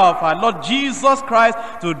power of our Lord Jesus Christ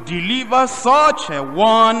to deliver such a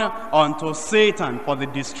one unto Satan for the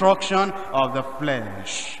destruction of the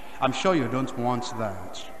flesh. I'm sure you don't want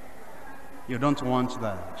that. You don't want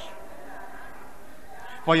that.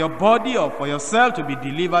 For your body or for yourself to be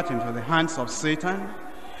delivered into the hands of Satan.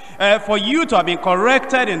 For you to have been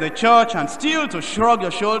corrected in the church and still to shrug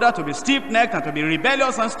your shoulder, to be stiff-necked and to be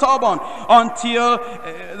rebellious and stubborn until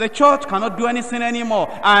the church cannot do anything anymore.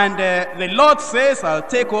 And the Lord says, I'll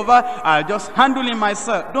take over, I'll just handle him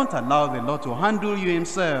myself. Don't allow the Lord to handle you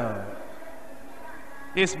himself.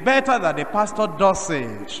 It's better that the pastor does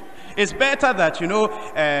it. It's better that, you know,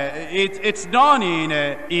 it's done in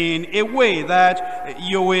a way that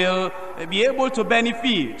you will be able to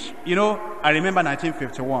benefit. You know, I remember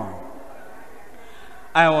 1951.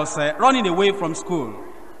 I was running away from school.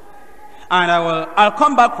 And I'll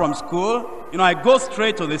come back from school. You know, I go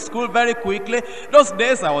straight to the school very quickly. Those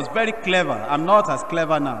days I was very clever. I'm not as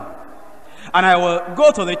clever now. And I will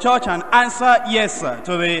go to the church and answer yes, sir,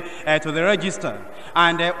 to the register.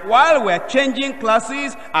 And while we're changing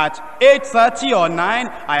classes at 8:30 or 9,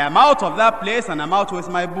 I am out of that place and I'm out with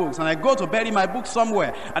my books. And I go to bury my books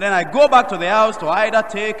somewhere. And then I go back to the house to either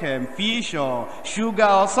take fish or sugar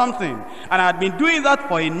or something. And I'd been doing that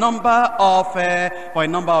for a number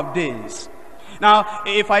of days. Now,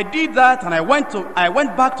 if I did that and I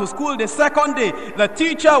went back to school the second day, the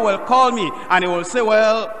teacher will call me and he will say,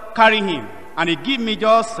 well, carry him. And he give me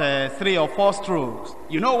just 3 or 4 strokes.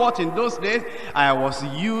 You know what? In those days, I was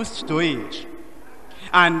used to it.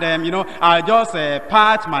 And I'll just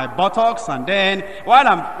pat my buttocks, and then while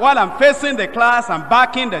I'm facing the class and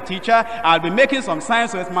backing the teacher, I'll be making some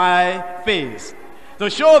signs with my face to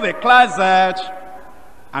show the class that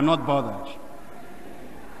I'm not bothered.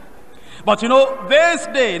 But this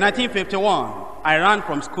day, 1951, I ran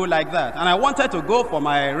from school like that, and I wanted to go for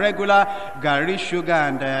my regular gari, sugar,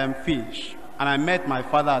 and fish. And I met my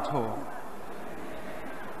father at home.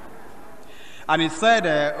 And he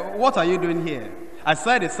said, what are you doing here? I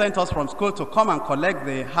said he sent us from school to come and collect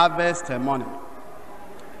the harvest money.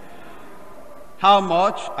 How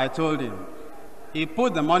much? I told him. He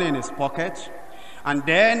put the money in his pocket, and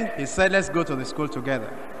then he said, let's go to the school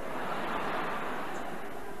together.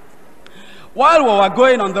 While we were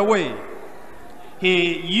going on the way,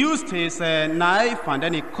 he used his knife, and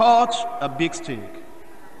then he cut a big stick.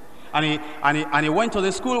 And he went to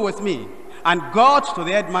the school with me and got to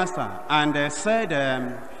the headmaster and said,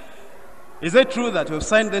 is it true that you've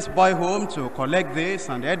sent this boy home to collect this?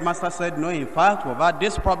 And the headmaster said, no, in fact, we've had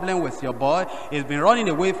this problem with your boy. He's been running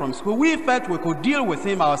away from school. We felt we could deal with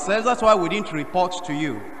him ourselves. That's why we didn't report to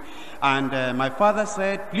you. And my father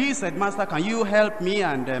said, please, headmaster, can you help me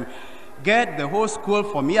and get the whole school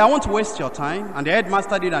for me? I won't waste your time. And the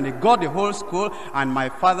headmaster did, and he got the whole school, and my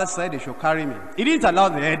father said he should carry me. He didn't allow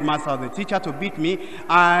the headmaster or the teacher to beat me,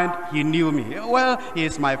 and he knew me. Well, he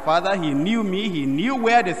is my father. He knew me. He knew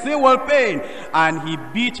where the thing will pain, and he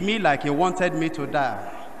beat me like he wanted me to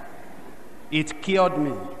die. It cured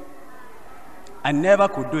me. I never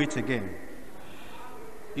could do it again.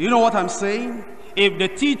 You know what I'm saying? If the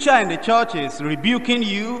teacher in the church is rebuking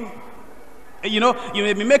you, you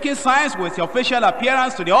may be making signs with your facial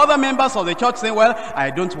appearance to the other members of the church saying, well,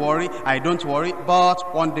 I don't worry,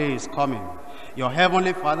 but one day is coming. Your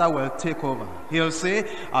heavenly Father will take over. He'll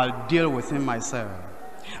say, I'll deal with him myself.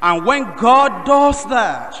 And when God does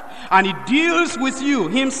that, and he deals with you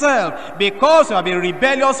himself, because you have been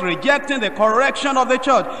rebellious, rejecting the correction of the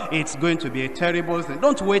church, it's going to be a terrible thing.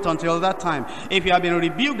 Don't wait until that time. If you have been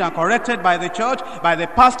rebuked and corrected by the church, by the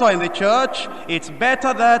pastor in the church, it's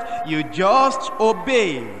better that you just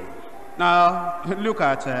obey. Now, look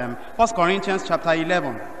at 1 Corinthians chapter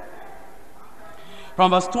 11.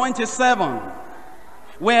 From verse 27.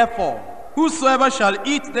 Wherefore, whosoever shall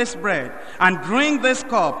eat this bread and drink this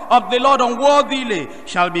cup of the Lord unworthily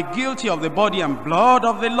shall be guilty of the body and blood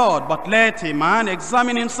of the Lord. But let a man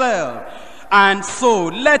examine himself, and so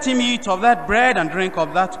let him eat of that bread and drink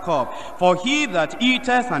of that cup. For he that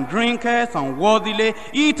eateth and drinketh unworthily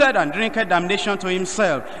eateth and drinketh damnation to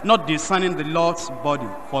himself, not discerning the Lord's body.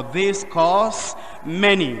 For this cause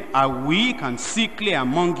many are weak and sickly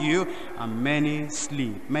among you, and many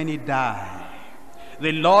sleep, many die.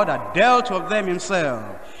 The Lord had dealt with them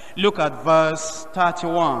himself. Look at verse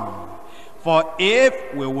 31. For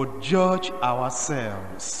if we would judge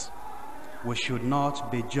ourselves, we should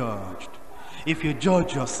not be judged. If you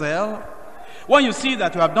judge yourself, when you see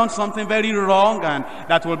that you have done something very wrong and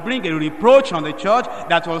that will bring a reproach on the church,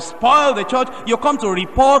 that will spoil the church, you come to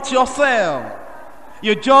report yourself.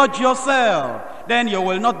 You judge yourself. Then you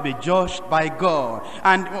will not be judged by God.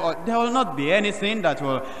 And there will not be anything that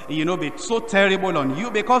will, be so terrible on you,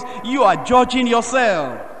 because you are judging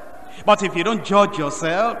yourself. But if you don't judge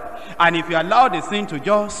yourself, and if you allow the thing to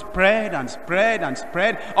just spread and spread and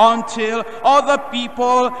spread until other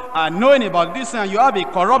people are knowing about this and you have a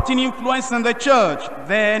corrupting influence in the church,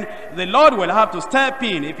 then the Lord will have to step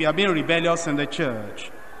in if you are being rebellious in the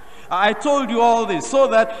church. I told you all this so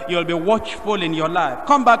that you'll be watchful in your life.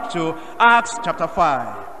 Come back to Acts chapter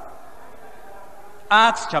 5.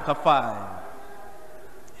 Acts chapter 5.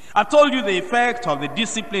 I told you the effect of the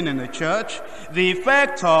discipline in the church, the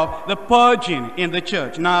effect of the purging in the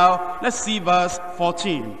church. Now, let's see verse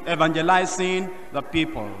 14. Evangelizing the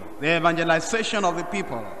people. The evangelization of the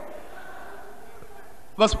people.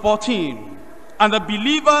 Verse 14. And the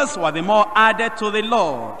believers were the more added to the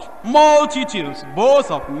Lord, multitudes, both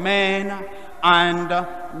of men and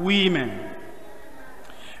women.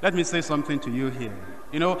 Let me say something to you here.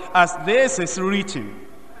 As this is written,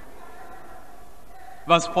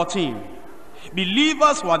 verse 14,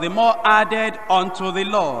 Believers were the more added unto the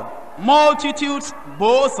Lord. Multitudes,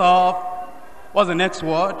 both of, what's the next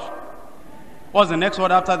word? What's the next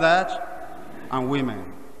word after that? And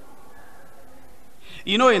women.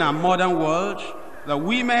 You know, in our modern world, the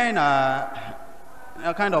women are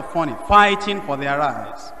kind of funny, fighting for their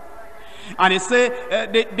rights. And they say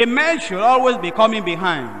the men should always be coming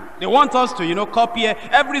behind. They want us to, copy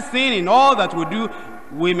everything in all that we do.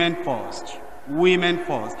 Women first. Women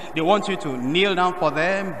first. They want you to kneel down for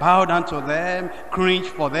them, bow down to them, cringe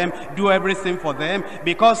for them, do everything for them.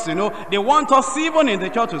 Because, they want us even in the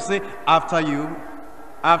church to say, after you.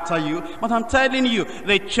 After you. But I'm telling you,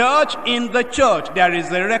 the church, in the church, there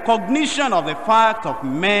is a recognition of the fact of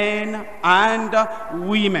men and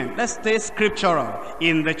women. Let's stay scriptural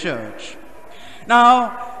in the church.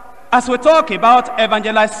 Now, as we talk about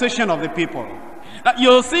evangelization of the people,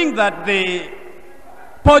 you'll think that the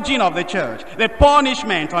purging of the church, the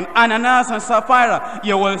punishment on Ananias and Sapphira,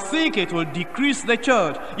 you will think it will decrease the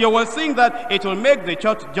church. You will think that it will make the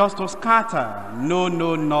church just to scatter. No,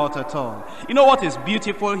 not at all. You know what is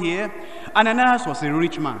beautiful here? Ananias was a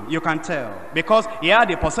rich man, you can tell, because he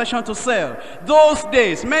had a possession to sell. Those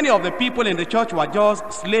days, many of the people in the church were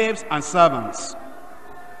just slaves and servants.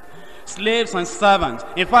 Slaves and servants.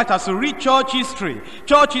 In fact, as you read church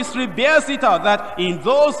history bears it out that in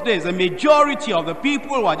those days, the majority of the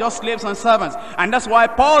people were just slaves and servants. And that's why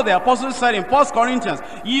Paul the apostle said in 1 Corinthians,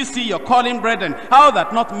 ye see your calling, brethren, how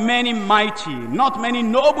that not many mighty, not many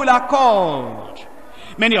noble are called.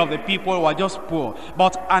 Many of the people were just poor.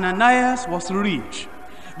 But Ananias was rich.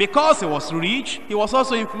 Because he was rich, he was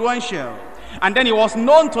also influential. And then he was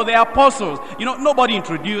known to the apostles. Nobody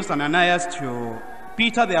introduced Ananias to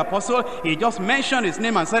Peter the apostle. He just mentioned his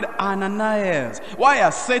name and said, Ananias, why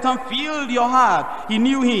has Satan filled your heart? He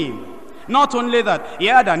knew him. Not only that, he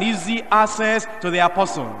had an easy access to the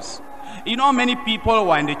apostles. You know how many people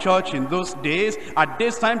were in the church in those days? At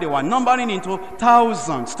this time, they were numbering into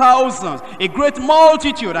thousands, a great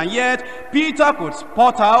multitude, and yet Peter could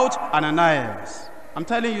spot out Ananias. I'm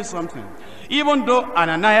telling you something. Even though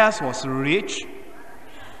Ananias was rich,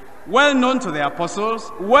 well known to the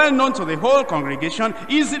apostles, well known to the whole congregation,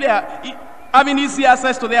 having easy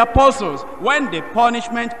access to the apostles, when the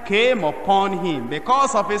punishment came upon him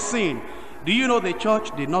because of his sin, do you know the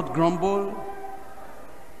church did not grumble?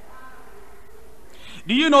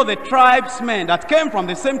 Do you know the tribesmen that came from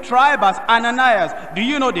the same tribe as Ananias, do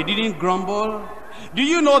you know they didn't grumble? Do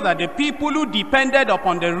you know that the people who depended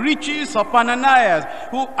upon the riches of Ananias,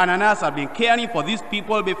 who Ananias had been caring for these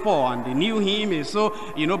people before, and they knew him is so,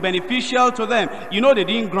 beneficial to them. They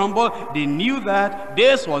didn't grumble. They knew that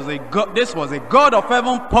this was a God of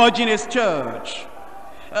heaven purging his church.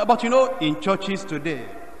 But in churches today,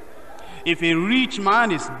 if a rich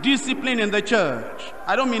man is disciplined in the church,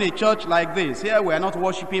 I don't mean a church like this. Here we are not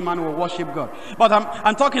worshiping man, we worship God. But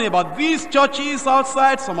I'm talking about these churches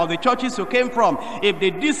outside, some of the churches you came from. If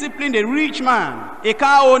they discipline a rich man, a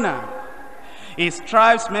car owner, his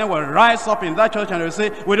tribesmen will rise up in that church and they'll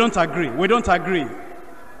say, we don't agree.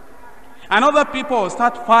 And other people will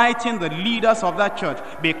start fighting the leaders of that church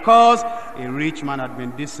because a rich man had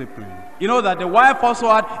been disciplined. You know that the wife also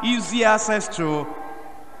had easy access to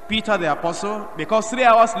Peter the apostle, because 3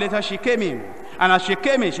 hours later she came in. And as she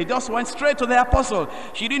came in, she just went straight to the apostle.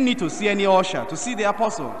 She didn't need to see any usher to see the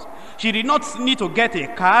apostles. She did not need to get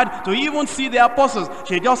a card to even see the apostles.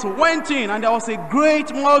 She just went in, and there was a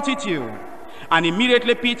great multitude. And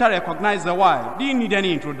immediately Peter recognized the wife. Didn't need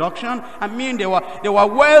any introduction. I mean, they were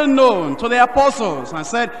well known to the apostles, and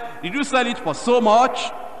said, did you sell it for so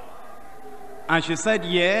much? And she said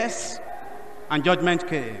yes, and judgment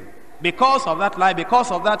came. Because of that lie, because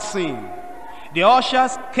of that sin, the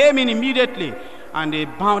ushers came in immediately and they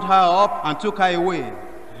bound her up and took her away.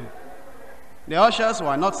 The ushers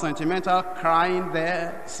were not sentimental, crying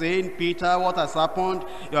there, saying, Peter, what has happened?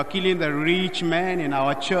 You are killing the rich men in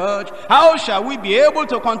our church. How shall we be able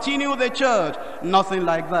to continue the church? Nothing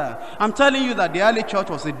like that. I'm telling you that the early church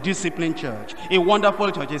was a disciplined church, a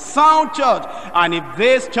wonderful church, a sound church. And if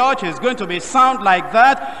this church is going to be sound like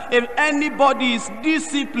that, if anybody is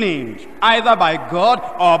disciplined, either by God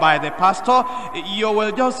or by the pastor, you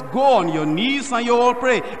will just go on your knees and you will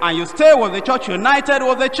pray. And you stay with the church, united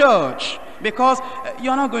with the church. Because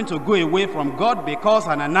you're not going to go away from God because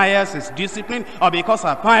Ananias is disciplined or because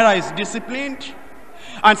Sapphira is disciplined.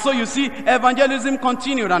 And so you see, evangelism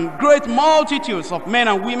continued, and great multitudes of men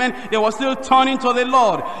and women, they were still turning to the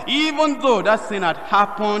Lord, even though that thing had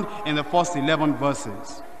happened in the first 11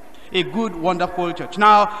 verses. A good, wonderful church.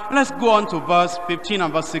 Now, let's go on to verse 15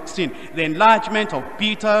 and verse 16. The enlargement of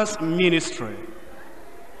Peter's ministry.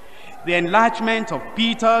 the enlargement of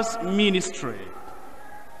Peter's ministry.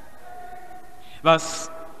 Verse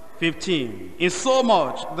 15, in so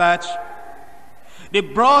much that they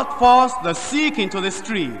brought forth the sick into the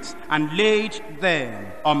streets and laid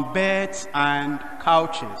them on beds and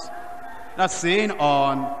couches. That's saying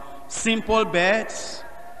on simple beds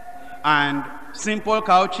and simple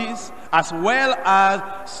couches, as well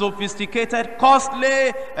as sophisticated,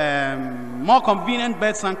 costly, more convenient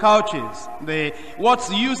beds and couches.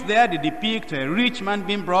 What's used there, they depict a rich man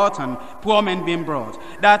being brought and poor men being brought.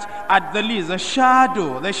 That at the least, the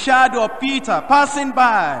shadow of Peter passing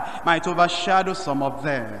by might overshadow some of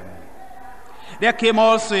them. There came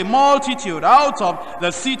also a multitude out of the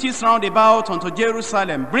cities round about unto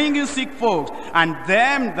Jerusalem, bringing sick folks, and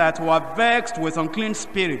them that were vexed with unclean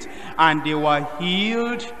spirits, and they were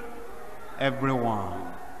healed, everyone.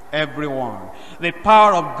 The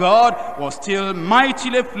power of God was still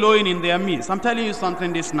mightily flowing in their midst. I'm telling you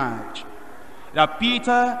something this night, that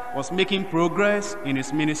Peter was making progress in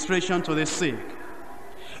his ministration to the sick.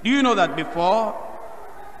 Do you know that before,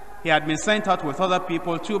 he had been sent out with other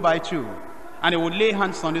people 2 by 2, and he would lay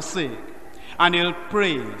hands on the sick, and he'll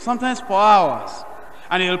pray, sometimes for hours,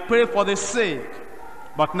 and he'll pray for the sick.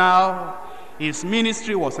 But now, his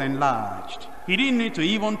ministry was enlarged. He didn't need to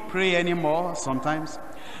even pray anymore sometimes.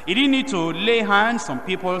 He didn't need to lay hands on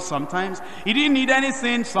people sometimes. He didn't need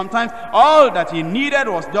anything sometimes. All that he needed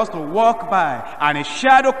was just to walk by, and a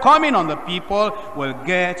shadow coming on the people will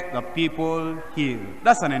get the people healed.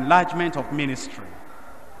 That's an enlargement of ministry.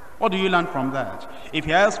 What do you learn from that? If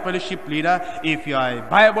you're a fellowship leader, if you are a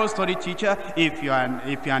Bible study teacher, if you're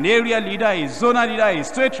an area leader, a zonal leader, a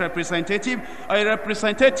state representative, or a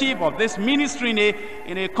representative of this ministry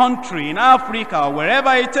in a country, in Africa, or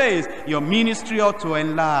wherever it is, your ministry ought to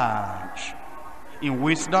enlarge in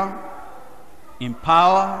wisdom, in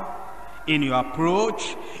power, in your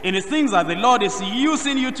approach, in the things that the Lord is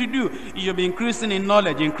using you to do. You should be increasing in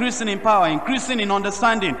knowledge, increasing in power, increasing in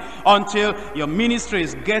understanding, until your ministry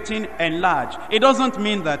is getting enlarged. It doesn't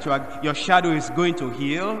mean that your shadow is going to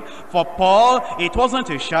heal. For Paul, it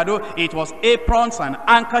wasn't a shadow, it was aprons and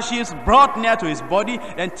handkerchiefs brought near to his body,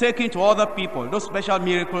 then taken to other people. Those special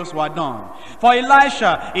miracles were done. For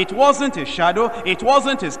Elisha, it wasn't a shadow, it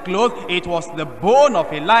wasn't his clothes, it was the bone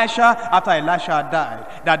of Elisha after Elisha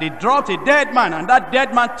died, that they dropped a dead man, and that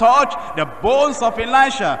dead man touched the bones of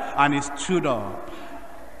Elisha, and he stood up.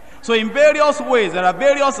 So in various ways, there are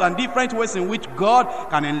various and different ways in which God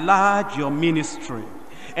can enlarge your ministry,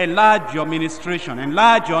 enlarge your ministration,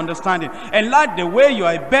 enlarge your understanding, enlarge the way you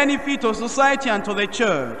are a benefit to society and to the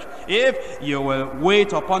church. If you will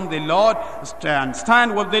wait upon the Lord,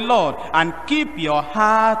 stand with the Lord, and keep your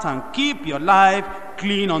heart and keep your life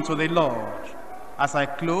clean unto the Lord. As I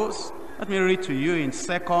close, let me read to you in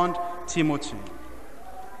 2 Timothy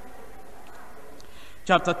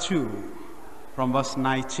chapter 2 from verse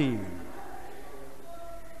 19.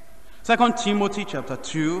 2 Timothy chapter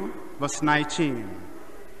 2 verse 19.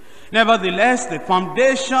 Nevertheless, the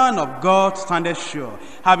foundation of God standeth sure,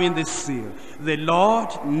 having this seal: the Lord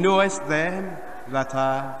knoweth them that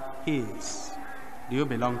are his. Do you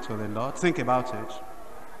belong to the Lord? Think about it.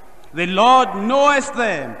 The Lord knoweth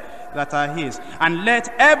them that are his. And let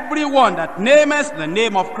everyone that nameth the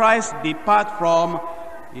name of Christ depart from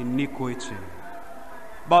iniquity.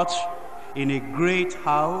 But in a great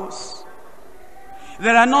house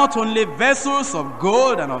there are not only vessels of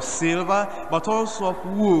gold and of silver, but also of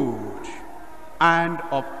wood and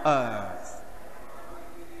of earth,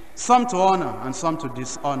 some to honor and some to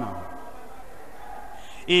dishonor.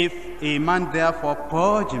 If a man therefore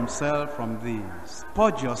purge himself from these,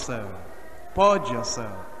 purge yourself, purge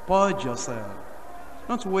yourself, purge yourself.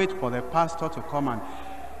 Don't wait for the pastor to come and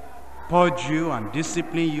purge you and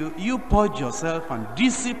discipline you. You purge yourself and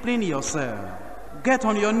discipline yourself. Get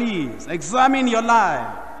on your knees, examine your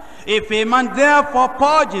life. If a man therefore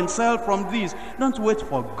purge himself from these, don't wait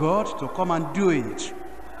for God to come and do it,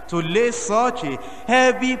 to lay such a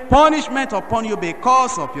heavy punishment upon you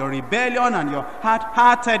because of your rebellion and your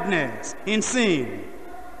hard-heartedness in sin.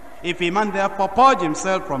 If a man therefore purge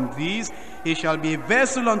himself from these, he shall be a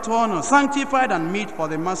vessel unto honor, sanctified and meet for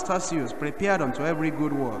the master's use, prepared unto every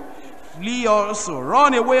good work. Flee also,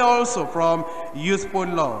 run away also from youthful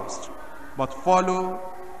lust, but follow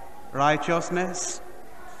righteousness,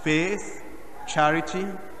 faith, charity,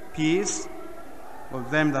 peace, with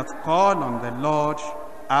them that call on the Lord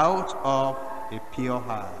out of a pure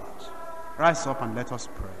heart. Rise up and let us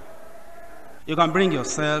pray. You can bring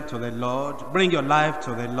yourself to the Lord, bring your life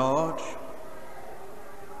to the Lord.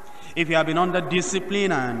 If you have been under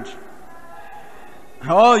discipline and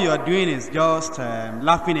all you are doing is just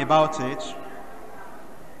laughing about it,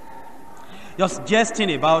 just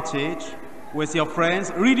jesting about it with your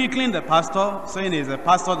friends, ridiculing the pastor, saying he's a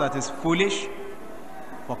pastor that is foolish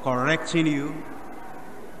for correcting you.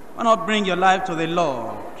 Why not bring your life to the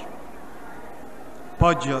Lord?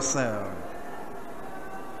 Purge yourself.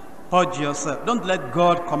 Purge yourself. Don't let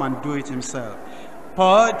God come and do it himself.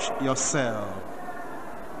 Purge yourself.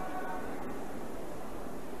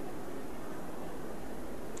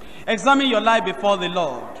 Examine your life before the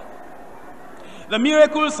Lord. The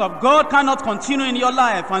miracles of God cannot continue in your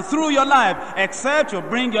life and through your life except you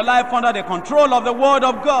bring your life under the control of the Word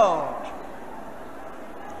of God.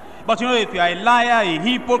 But you know, if you are a liar, a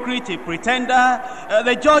hypocrite, a pretender,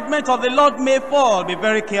 the judgment of the Lord may fall. Be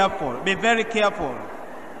very careful. Be very careful.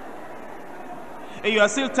 If you are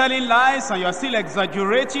still telling lies and you are still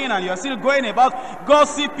exaggerating and you are still going about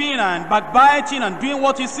gossiping and backbiting and doing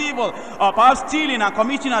what is evil, or perhaps stealing and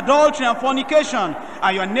committing adultery and fornication,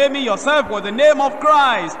 and you are naming yourself with the name of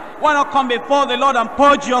Christ, why not come before the Lord and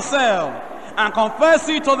purge yourself and confess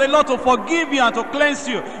it to the Lord to forgive you and to cleanse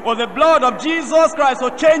you with the blood of Jesus Christ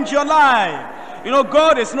to change your life? You know,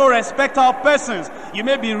 God is no respecter of persons. You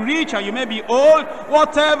may be rich and you may be old,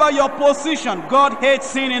 whatever your position, God hates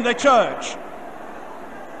sin in the church.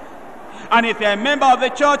 And if you're a member of the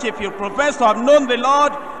church, if you profess to have known the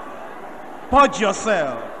Lord, purge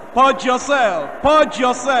yourself, purge yourself, purge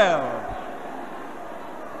yourself.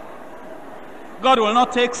 God will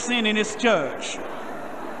not take sin in his church.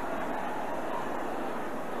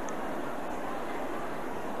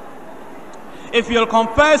 If you'll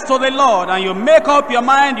confess to the Lord and you make up your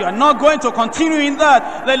mind you are not going to continue in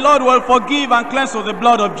that, the Lord will forgive and cleanse with the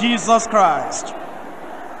blood of Jesus Christ.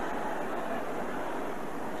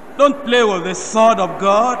 Don't play with the sword of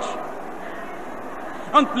God.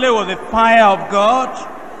 Don't play with the fire of God.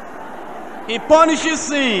 He punishes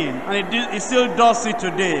sin, and he still does it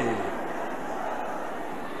today.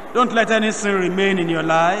 Don't let any sin remain in your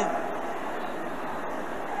life.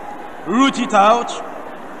 Root it out.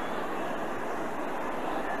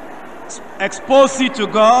 Expose it to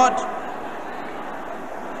God.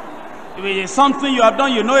 If it is something you have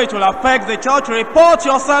done, you know it will affect the church, report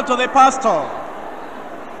yourself to the pastor.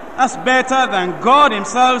 That's better than God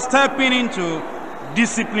himself stepping in to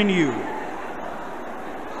discipline you.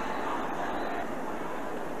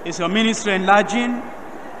 Is your ministry enlarging?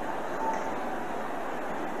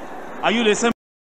 Are you the same?